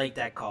I like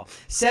that call.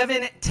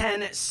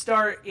 7:10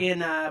 start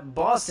in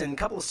Boston. A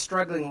couple of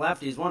struggling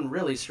lefties, one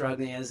really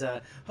struggling is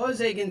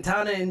Jose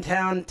Quintana in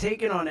town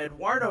taking on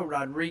Eduardo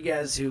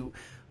Rodriguez, who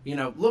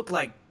looked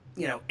like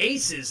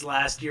aces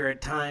last year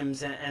at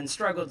times and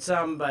struggled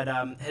some, but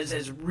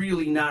has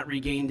really not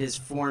regained his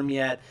form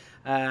yet.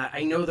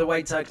 I know the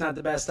White Sox not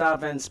the best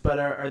offense, but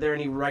are there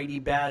any righty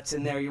bats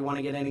in there you want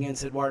to get in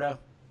against Eduardo?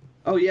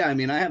 Oh, yeah. I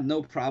mean, I have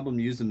no problem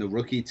using the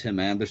rookie Tim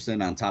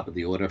Anderson on top of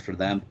the order for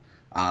them.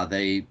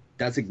 They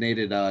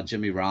designated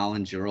Jimmy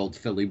Rollins, your old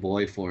Philly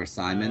boy, for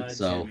assignment.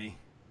 So, Jimmy.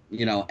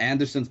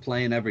 Anderson's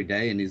playing every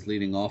day, and he's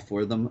leading off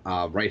for them.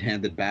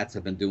 Right-handed bats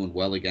have been doing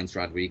well against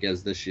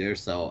Rodriguez this year,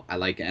 so I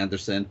like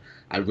Anderson.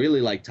 I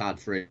really like Todd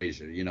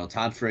Frazier.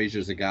 Todd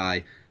Frazier's a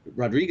guy.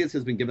 Rodriguez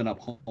has been giving up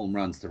home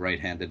runs to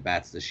right-handed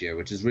bats this year,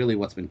 which is really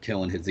what's been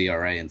killing his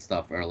ERA and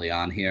stuff early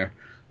on here.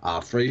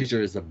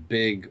 Frazier is a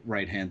big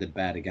right-handed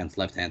bat against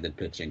left-handed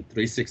pitching.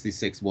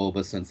 366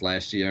 WOBA since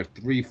last year,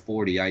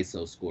 340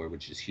 ISO score,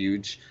 which is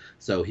huge.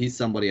 So he's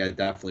somebody I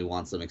definitely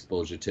want some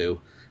exposure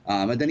to.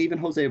 And then even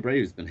Jose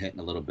Abreu's been hitting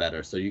a little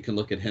better, so you can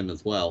look at him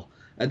as well.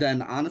 And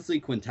then, honestly,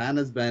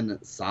 Quintana's been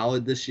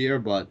solid this year,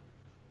 but,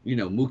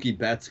 Mookie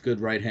Betts, good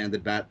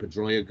right-handed bat.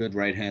 Pedroia, good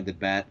right-handed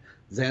bat.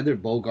 Xander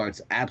Bogaerts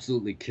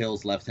absolutely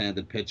kills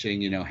left-handed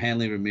pitching.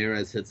 Hanley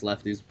Ramirez hits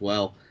lefties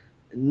well.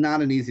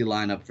 Not an easy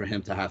lineup for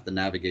him to have to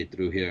navigate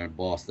through here in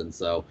Boston.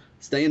 So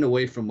staying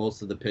away from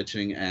most of the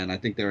pitching, and I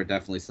think there are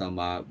definitely some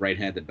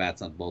right-handed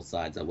bats on both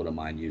sides I wouldn't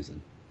mind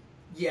using.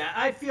 Yeah,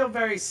 I feel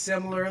very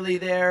similarly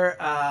there.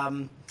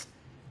 I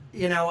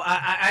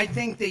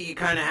think that you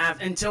kind of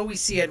have, until we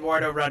see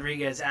Eduardo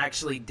Rodriguez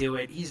actually do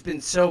it, he's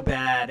been so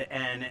bad,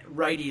 and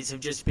righties have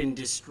just been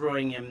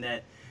destroying him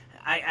that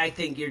I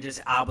think you're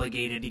just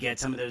obligated to get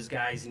some of those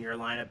guys in your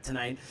lineup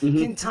tonight.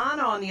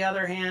 Quintana, on the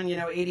other hand,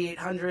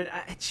 8,800,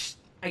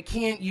 I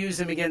can't use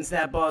him against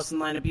that Boston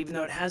lineup, even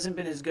though it hasn't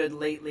been as good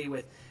lately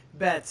with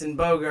Betts and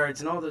Bogaerts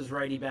and all those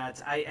righty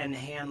bats. And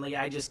Hanley,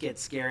 I just get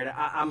scared.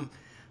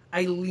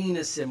 I lean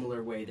a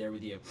similar way there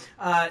with you.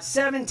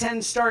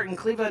 7:10 start in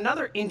Cleveland.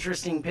 Another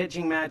interesting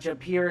pitching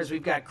matchup here is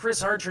we've got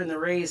Chris Archer and the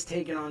Rays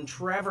taking on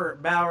Trevor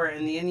Bauer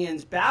and the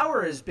Indians.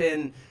 Bauer has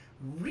been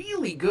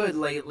really good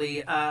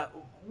lately.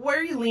 Where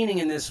are you leaning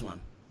in this one?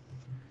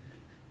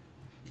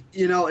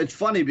 It's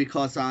funny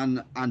because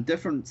on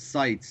different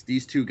sites,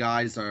 these two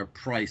guys are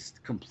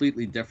priced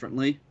completely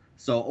differently.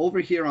 So over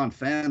here on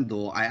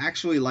FanDuel, I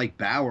actually like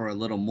Bauer a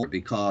little more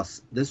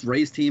because this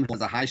Rays team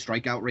has a high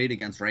strikeout rate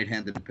against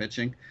right-handed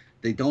pitching.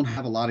 They don't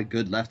have a lot of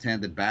good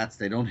left-handed bats.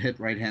 They don't hit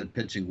right-handed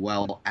pitching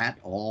well at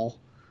all.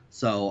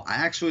 So I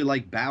actually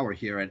like Bauer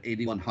here at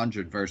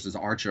 8,100 versus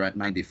Archer at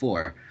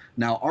 94.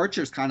 Now,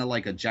 Archer's kind of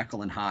like a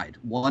Jekyll and Hyde.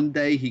 One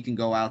day he can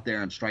go out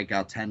there and strike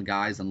out 10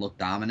 guys and look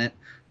dominant.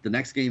 The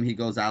next game he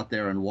goes out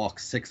there and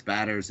walks 6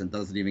 batters and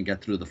doesn't even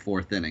get through the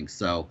 4th inning.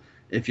 So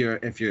if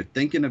you're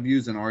thinking of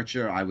using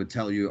Archer, I would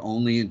tell you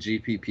only in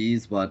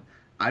GPPs, but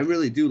I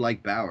really do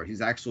like Bauer.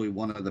 He's actually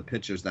one of the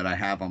pitchers that I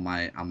have on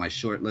my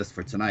short list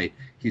for tonight.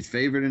 He's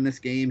favored in this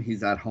game.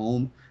 He's at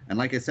home. And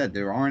like I said,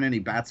 there aren't any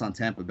bats on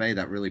Tampa Bay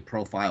that really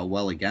profile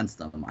well against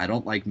them. I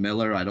don't like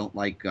Miller. I don't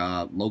like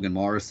Logan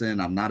Morrison.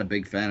 I'm not a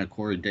big fan of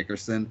Corey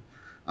Dickerson.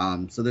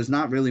 So there's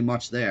not really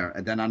much there.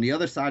 And then on the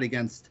other side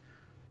against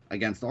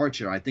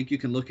Archer, I think you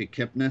can look at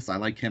Kipnis. I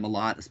like him a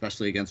lot,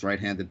 especially against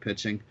right-handed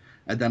pitching.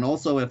 And then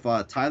also if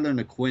Tyler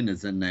McQuinn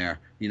is in there,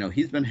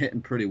 he's been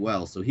hitting pretty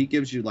well. So he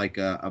gives you like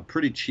a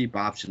pretty cheap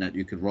option that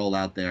you could roll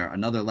out there.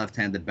 Another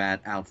left-handed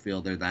bat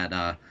outfielder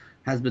that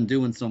has been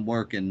doing some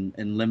work in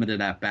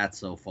limited at-bats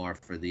so far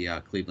for the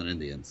Cleveland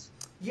Indians.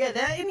 Yeah,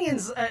 the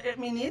Indians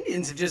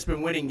have just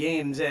been winning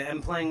games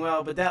and playing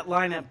well, but that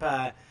lineup,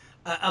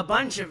 a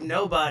bunch of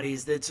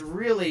nobodies that's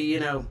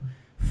really,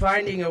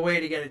 finding a way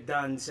to get it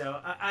done. So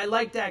I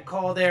like that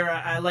call there.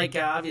 I like,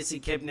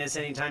 obviously, Kipnis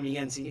anytime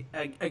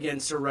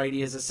against a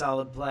righty is a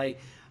solid play.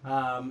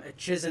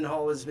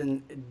 Chisenhall has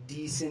been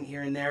decent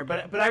here and there,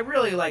 but I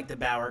really like the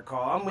Bauer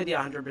call. I'm with you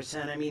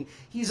 100%. I mean,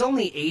 he's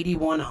only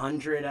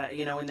 8,100,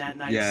 in that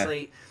night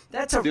slate.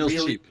 That's a Feels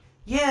really cheap.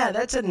 Yeah,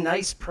 that's a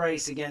nice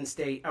price against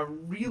a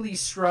really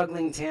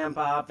struggling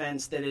Tampa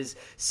offense that is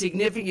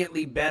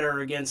significantly better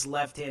against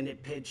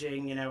left-handed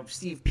pitching.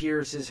 Steve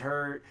Pearce is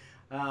hurt,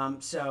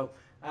 so.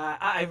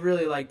 I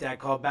really like that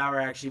call. Bauer,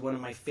 actually one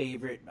of my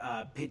favorite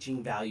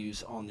pitching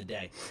values on the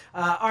day.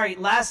 All right,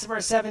 last of our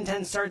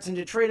 7-10 starts in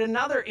Detroit.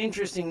 Another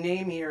interesting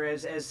name here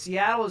as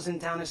Seattle is in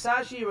town.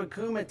 Hisashi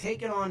Iwakuma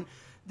taking on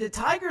the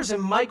Tigers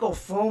and Michael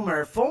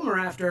Fulmer. Fulmer,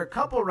 after a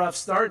couple rough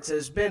starts,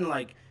 has been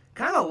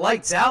kind of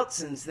lights out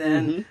since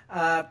then.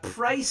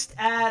 Priced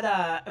at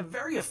a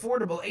very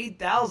affordable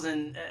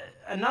 $8,000.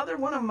 Another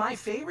one of my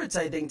favorites,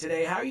 I think,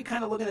 today. How are you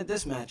kind of looking at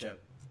this matchup?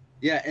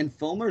 Yeah, in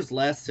Fulmer's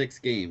last 6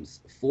 games,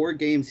 4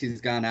 games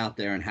he's gone out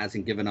there and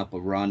hasn't given up a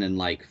run in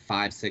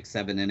 5, 6,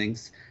 7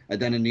 innings. And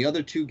then in the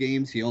other 2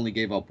 games, he only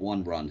gave up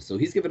 1 run. So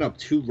he's given up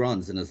 2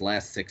 runs in his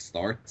last 6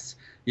 starts,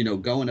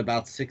 going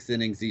about 6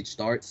 innings each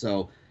start.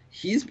 So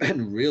he's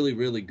been really,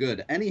 really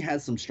good. And he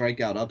has some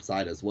strikeout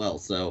upside as well.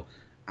 So,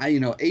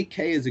 8K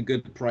is a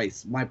good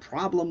price. My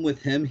problem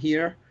with him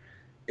here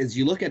is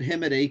you look at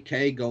him at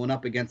 8K going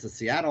up against a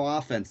Seattle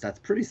offense that's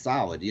pretty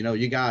solid.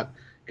 You got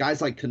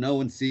guys like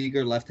Cano and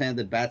Seager,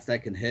 left-handed bats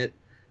that can hit.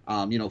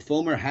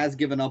 Fulmer has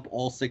given up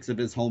all 6 of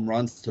his home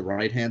runs to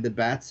right-handed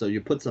bats. So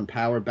you put some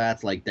power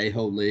bats like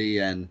Dae-Ho Lee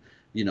and,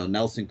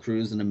 Nelson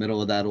Cruz in the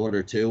middle of that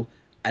order too.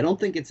 I don't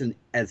think it's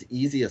as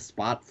easy a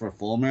spot for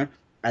Fulmer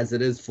as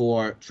it is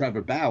for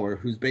Trevor Bauer,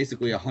 who's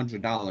basically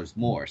 $100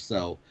 more.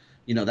 So,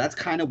 that's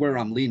kind of where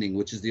I'm leaning,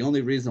 which is the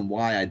only reason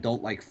why I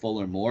don't like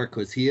Fuller more,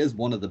 because he is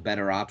one of the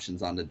better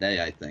options on the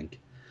day, I think.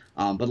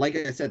 But like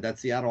I said, that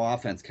Seattle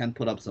offense can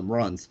put up some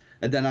runs.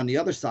 And then on the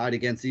other side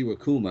against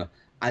Iwakuma,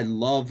 I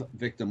love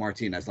Victor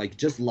Martinez.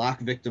 Just lock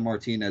Victor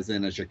Martinez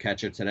in as your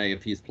catcher today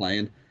if he's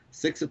playing.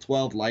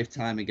 6-12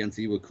 lifetime against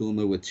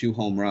Iwakuma with 2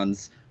 home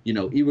runs.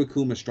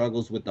 Iwakuma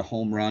struggles with the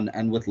home run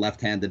and with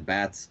left-handed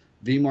bats.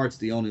 V-Mart's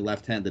the only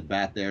left-handed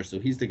bat there, so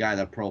he's the guy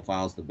that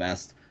profiles the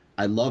best.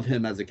 I love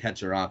him as a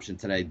catcher option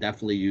today,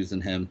 definitely using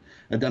him.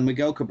 And then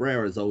Miguel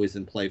Cabrera is always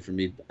in play for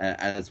me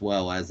as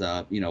well as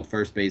a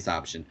first base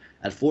option.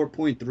 At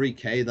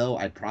 4.3K, though,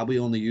 I'd probably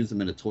only use him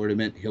in a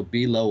tournament. He'll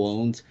be low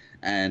owned.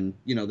 And,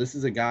 this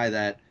is a guy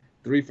that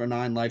 3 for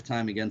 9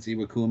 lifetime against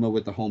Iwakuma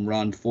with the home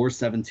run,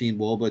 417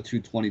 WOBA,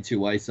 222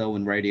 ISO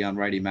in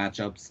righty-on-righty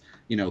matchups.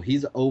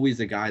 He's always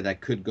a guy that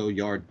could go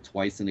yard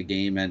twice in a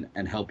game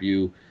and help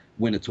you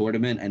win a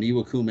tournament, and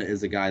Iwakuma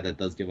is a guy that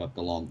does give up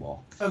the long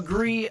ball.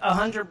 Agree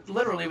 100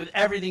 literally with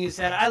everything you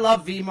said. I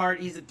love V-Mart.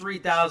 He's at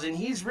 3,000.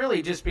 He's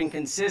really just been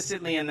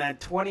consistently in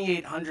that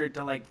 2,800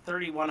 to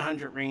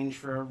 3,100 range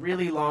for a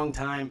really long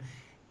time,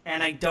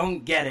 and I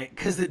don't get it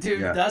because the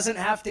dude doesn't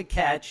have to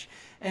catch,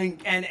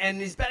 and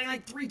he's betting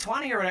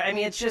 320 or whatever. I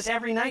mean, it's just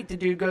every night the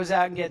dude goes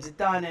out and gets it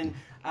done, and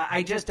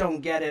I just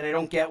don't get it. I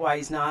don't get why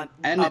he's not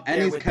up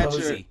there with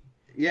Posey.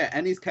 Yeah,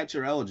 and he's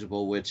catcher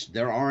eligible, which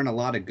there aren't a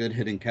lot of good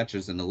hitting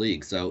catchers in the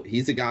league. So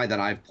he's a guy that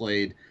I've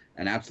played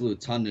an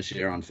absolute ton this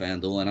year on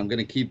FanDuel, and I'm going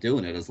to keep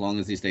doing it as long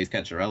as he stays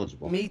catcher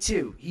eligible. Me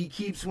too. He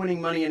keeps winning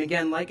money, and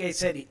again, like I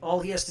said, all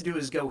he has to do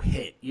is go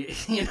hit.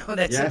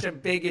 That's such a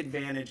big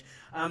advantage.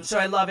 So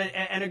I love it,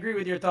 and agree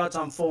with your thoughts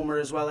on Fulmer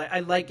as well.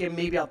 I like him.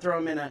 Maybe I'll throw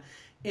him in a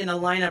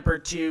lineup or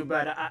 2,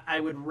 but I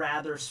would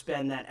rather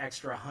spend that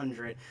extra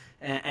 100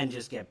 and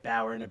just get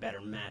Bauer in a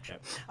better matchup.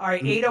 All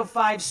right,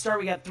 8:05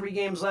 start. We got 3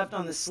 games left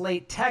on the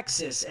slate.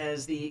 Texas,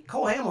 as the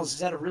Cole Hamels has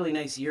had a really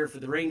nice year for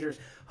the Rangers,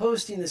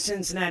 hosting the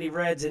Cincinnati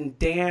Reds, and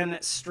Dan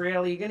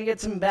Straley. You going to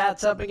get some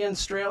bats up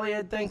against Straley,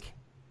 I think?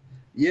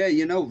 Yeah,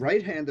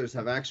 right-handers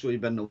have actually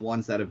been the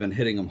ones that have been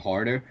hitting him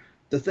harder.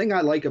 The thing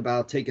I like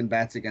about taking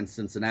bats against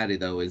Cincinnati,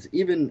 though, is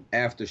even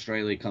after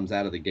Straley comes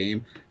out of the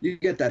game, you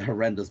get that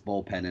horrendous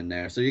bullpen in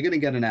there. So you're going to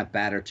get an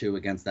at-bat or two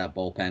against that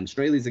bullpen.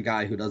 Straley's a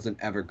guy who doesn't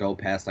ever go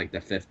past like the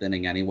fifth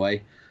inning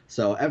anyway.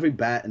 So every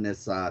bat in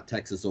this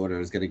Texas order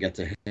is going to get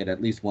to hit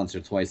at least once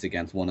or twice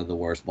against one of the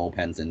worst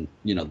bullpens in,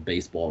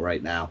 baseball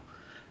right now.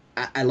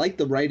 I like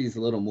the righties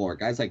a little more.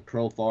 Guys like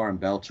Profar and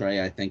Beltre,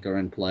 I think, are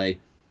in play.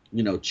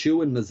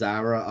 Chu and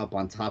Mazara up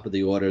on top of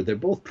the order. They're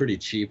both pretty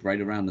cheap,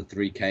 right around the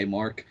 3K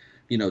mark.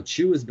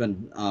 Chu has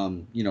been,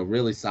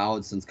 really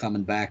solid since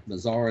coming back.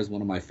 Mazara is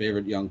one of my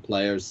favorite young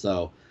players,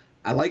 so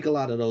I like a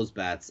lot of those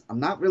bats. I'm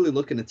not really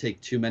looking to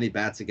take too many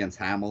bats against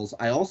Hamels.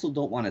 I also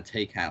don't want to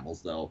take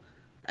Hamels, though.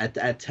 At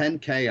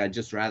 10K, I'd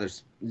just rather,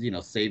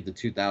 save the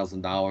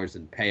 $2,000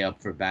 and pay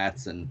up for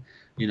bats and,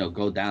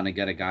 go down and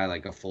get a guy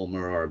like a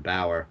Fulmer or a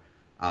Bauer.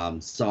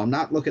 So I'm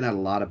not looking at a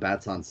lot of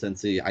bats on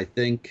Cincy. I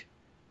think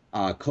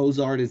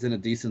Cozart is in a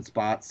decent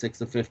spot,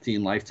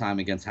 6-15 lifetime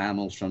against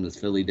Hamels from his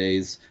Philly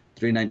days.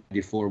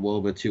 394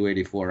 Woba,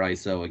 284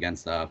 ISO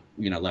against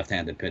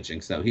left-handed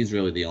pitching. So he's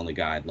really the only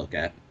guy I'd look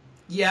at.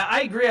 Yeah,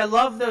 I agree. I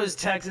love those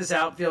Texas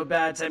outfield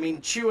bats. I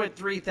mean, Chu at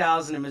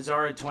 3,000 and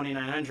Mazara at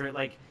 2,900.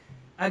 Like,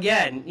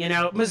 again,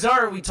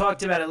 Mazara, we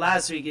talked about it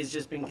last week, has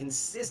just been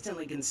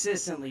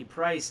consistently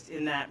priced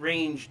in that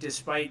range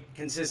despite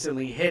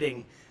consistently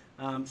hitting.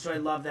 So I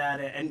love that.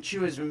 And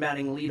Chu has been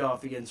batting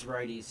leadoff against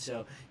righties,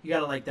 so you got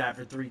to like that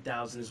for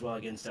 3,000 as well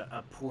against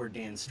a poor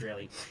Dan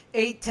Straley.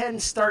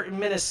 8-10 start in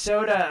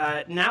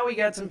Minnesota. Now we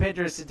got some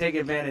pitchers to take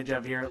advantage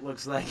of here, it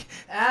looks like.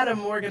 Adam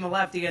Morgan, the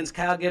lefty, against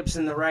Kyle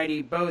Gibson, the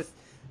righty. Both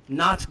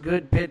not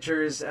good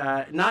pitchers,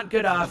 not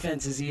good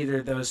offenses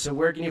either, though. So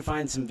where can you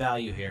find some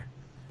value here?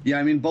 Yeah,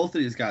 I mean, both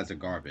of these guys are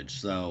garbage.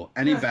 So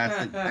any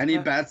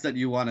bats that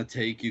you want to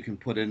take, you can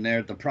put in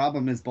there. The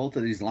problem is both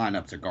of these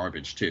lineups are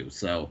garbage too.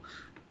 So,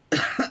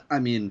 I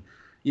mean,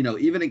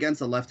 even against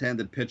a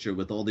left-handed pitcher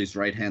with all these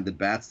right-handed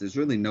bats, there's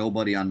really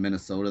nobody on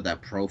Minnesota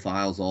that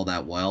profiles all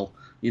that well.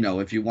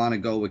 If you want to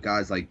go with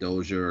guys like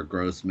Dozier or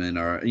Grossman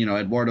or,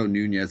 Eduardo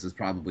Nunez is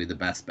probably the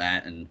best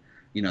bat, and,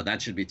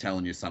 that should be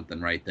telling you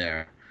something right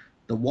there.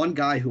 The one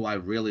guy who I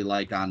really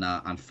like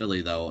on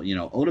Philly, though,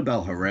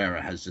 Odubel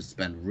Herrera has just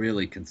been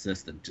really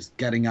consistent, just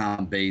getting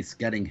on base,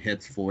 getting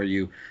hits for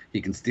you.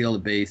 He can steal a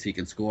base. He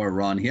can score a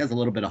run. He has a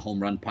little bit of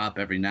home run pop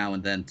every now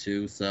and then,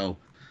 too. So,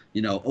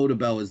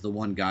 Odubel is the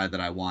one guy that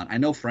I want. I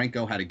know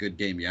Franco had a good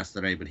game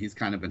yesterday, but he's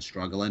kind of been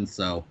struggling.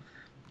 So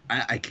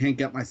I can't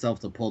get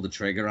myself to pull the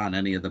trigger on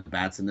any of the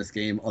bats in this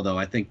game, although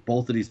I think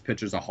both of these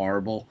pitchers are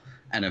horrible.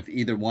 And if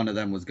either one of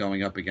them was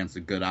going up against a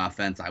good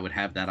offense, I would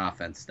have that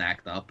offense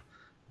stacked up.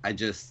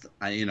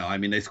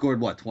 they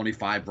scored,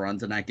 25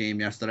 runs in that game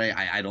yesterday.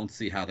 I don't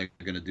see how they're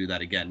going to do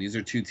that again. These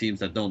are two teams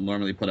that don't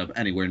normally put up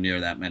anywhere near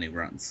that many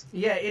runs.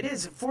 Yeah, it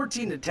is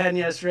 14-10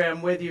 yesterday.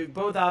 I'm with you.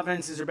 Both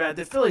offenses are bad.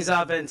 The Phillies'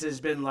 offense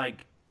has been,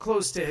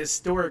 close to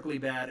historically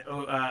bad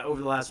over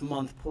the last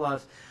month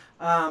plus.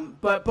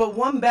 But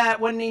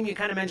one name you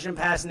kind of mentioned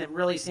in passing that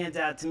really stands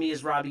out to me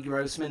is Robbie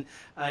Grossman.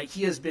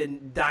 He has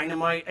been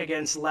dynamite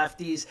against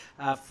lefties.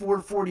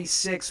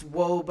 446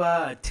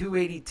 WOBA,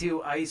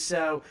 282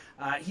 ISO.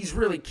 He's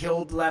really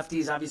killed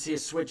lefties. Obviously a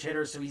switch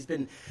hitter, so he's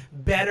been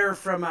better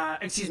from a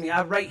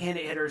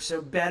right-handed hitter,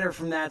 so better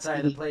from that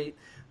side of the plate.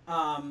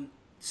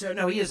 So,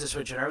 no, he is a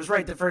switch hitter. I was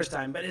right the first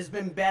time, but has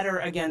been better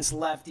against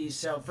lefties.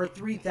 So, for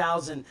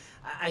 3,000,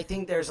 I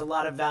think there's a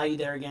lot of value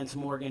there against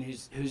Morgan,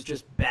 who's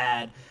just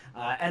bad.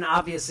 And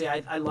obviously,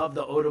 I love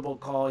the Odubel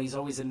call. He's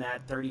always in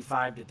that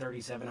 3,500 to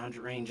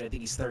 3,700 range. I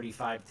think he's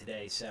 35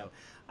 today. So,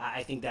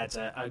 I think that's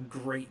a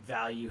great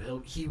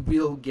value. He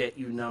will get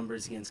you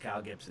numbers against Kyle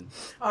Gibson.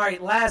 All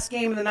right, last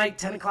game of the night,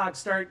 10 o'clock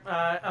start.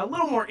 A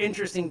little more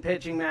interesting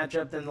pitching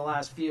matchup than the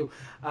last few.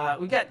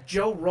 We got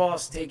Joe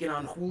Ross taking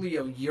on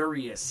Julio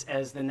Urias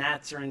as the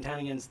Nats are in town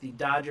against the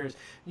Dodgers.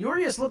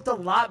 Urias looked a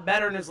lot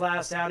better in his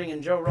last outing,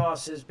 and Joe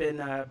Ross has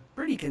been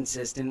pretty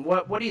consistent.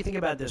 What do you think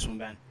about this one,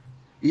 Ben?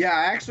 Yeah,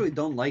 I actually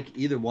don't like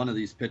either one of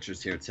these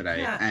pitchers here today.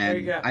 Yeah, and there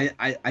you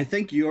go. I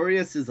think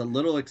Urias is a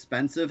little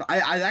expensive.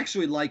 I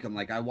actually like him.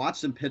 I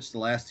watched him pitch the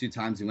last 2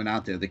 times he went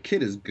out there. The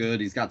kid is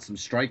good. He's got some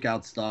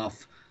strikeout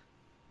stuff.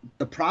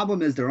 The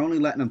problem is they're only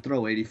letting him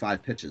throw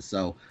 85 pitches.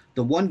 So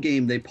the one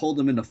game they pulled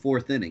him in the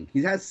 4th inning.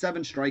 He has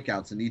 7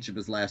 strikeouts in each of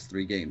his last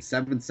 3 games.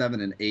 7,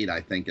 7, and 8, I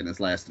think, in his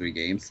last 3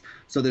 games.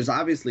 So there's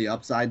obviously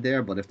upside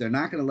there. But if they're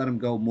not going to let him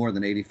go more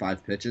than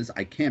 85 pitches,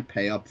 I can't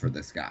pay up for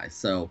this guy.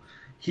 So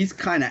he's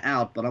kind of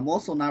out, but I'm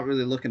also not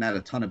really looking at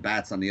a ton of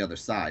bats on the other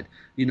side.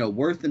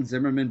 Worth and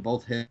Zimmerman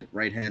both hit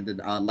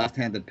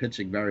left-handed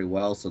pitching very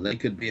well, so they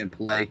could be in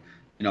play.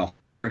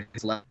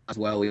 As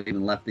well,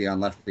 even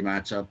lefty-on-lefty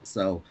matchup.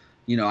 So,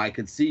 I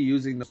could see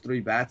using those 3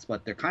 bats,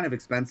 but they're kind of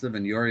expensive,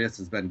 and Urias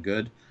has been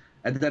good.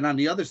 And then on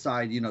the other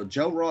side,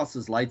 Joe Ross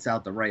is lights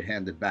out the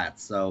right-handed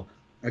bats. So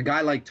a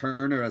guy like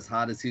Turner, as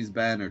hot as he's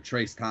been, or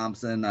Trace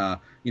Thompson,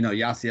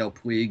 Yasiel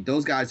Puig,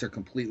 those guys are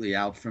completely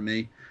out for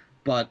me.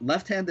 But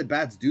left-handed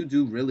bats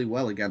do really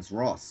well against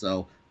Ross.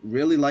 So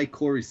really like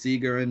Corey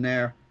Seager in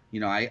there.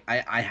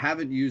 I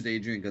haven't used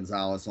Adrian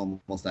Gonzalez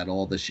almost at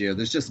all this year.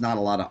 There's just not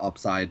a lot of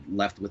upside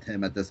left with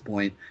him at this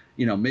point.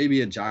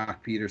 Maybe a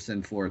Jock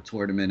Peterson for a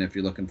tournament if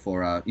you're looking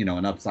for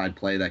an upside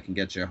play that can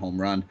get you a home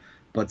run.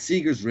 But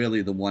Seager's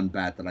really the one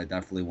bat that I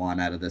definitely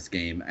want out of this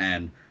game.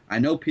 And I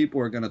know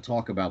people are going to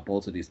talk about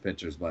both of these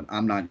pitchers, but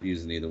I'm not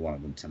using either one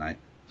of them tonight.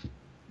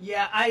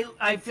 Yeah,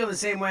 I feel the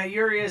same way.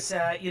 Urias,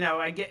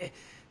 I get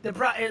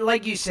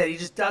like you said, he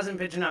just doesn't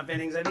pitch enough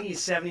innings. I think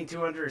he's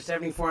 7,200 or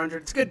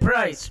 7,400. It's a good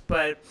price,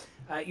 but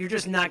you're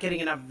just not getting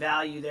enough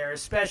value there,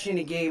 especially in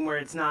a game where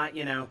it's not,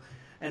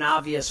 an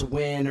obvious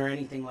win or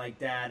anything like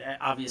that.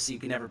 Obviously, you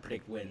can never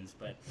predict wins,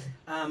 but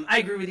I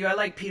agree with you. I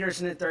like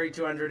Peterson at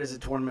 3,200 as a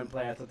tournament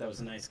play. I thought that was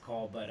a nice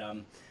call, but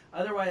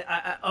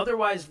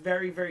otherwise,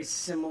 very, very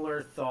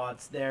similar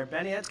thoughts there.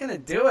 Benny, that's going to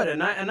do it. A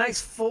nice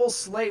full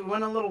slate. We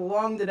went a little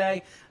long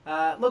today.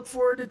 Look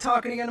forward to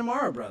talking again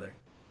tomorrow, brother.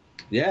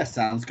 Yeah,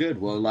 sounds good.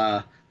 Well,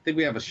 I think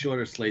we have a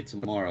shorter slate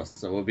tomorrow,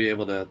 so we'll be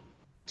able to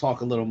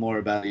talk a little more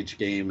about each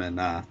game and,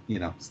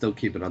 still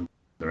keep it under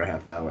a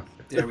half hour.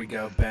 There we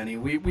go, Benny.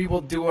 We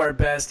will do our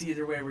best.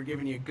 Either way, we're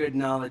giving you good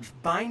knowledge.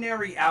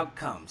 Binary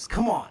outcomes.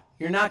 Come on.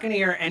 You're not going to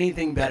hear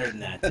anything better than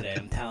that today,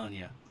 I'm telling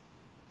you.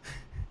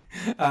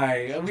 All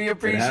right, we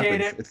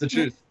appreciate it. It's the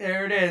truth.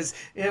 There it is.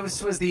 It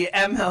was the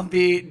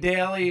MLB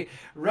Daily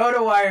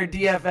RotoWire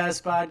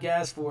DFS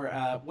podcast for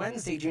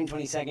Wednesday, June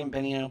 22nd.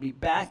 Benny and I will be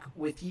back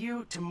with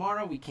you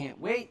tomorrow. We can't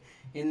wait.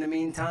 In the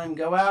meantime,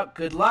 go out.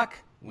 Good luck.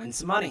 Win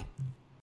some money.